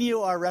continue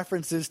our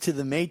references to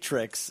the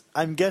Matrix,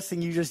 I'm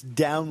guessing you just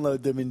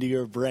download them into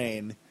your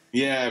brain.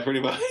 Yeah,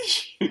 pretty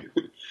much.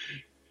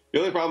 The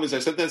only problem is I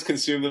sometimes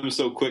consume them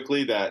so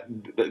quickly that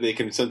they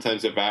can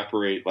sometimes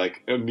evaporate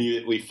like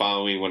immediately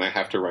following when I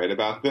have to write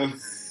about them.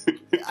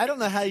 I don't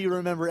know how you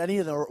remember any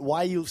of them or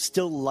why you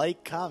still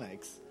like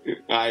comics.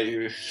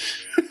 I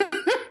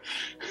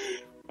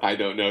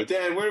don't know.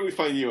 Dan, where do we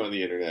find you on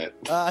the internet?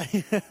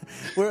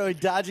 We're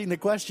dodging the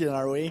question,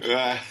 are we?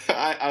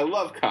 I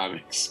love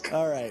comics.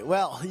 All right.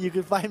 Well, you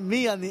can find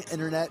me on the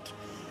internet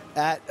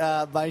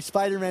at my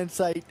Spider-Man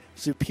site,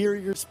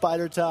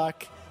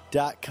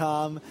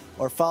 superiorspidertalk.com,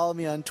 or follow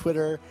me on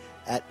Twitter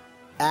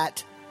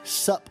at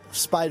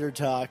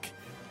supspidertalk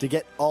to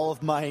get all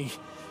of my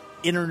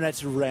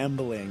internet's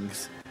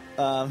ramblings.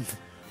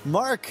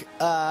 Mark,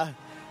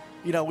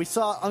 we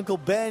saw Uncle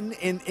Ben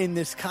in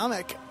this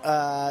comic.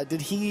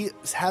 Did he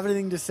have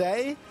anything to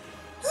say?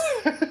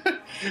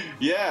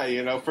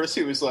 Yeah, first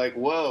he was like,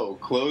 whoa,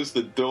 close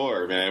the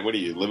door, man. What do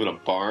you live in a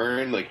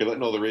barn? Like, you're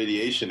letting all the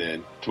radiation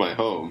in to my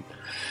home.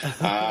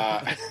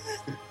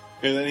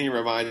 And then he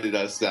reminded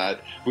us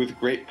that with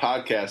great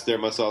podcasts, there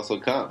must also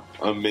come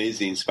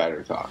Amazing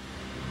Spider Talk.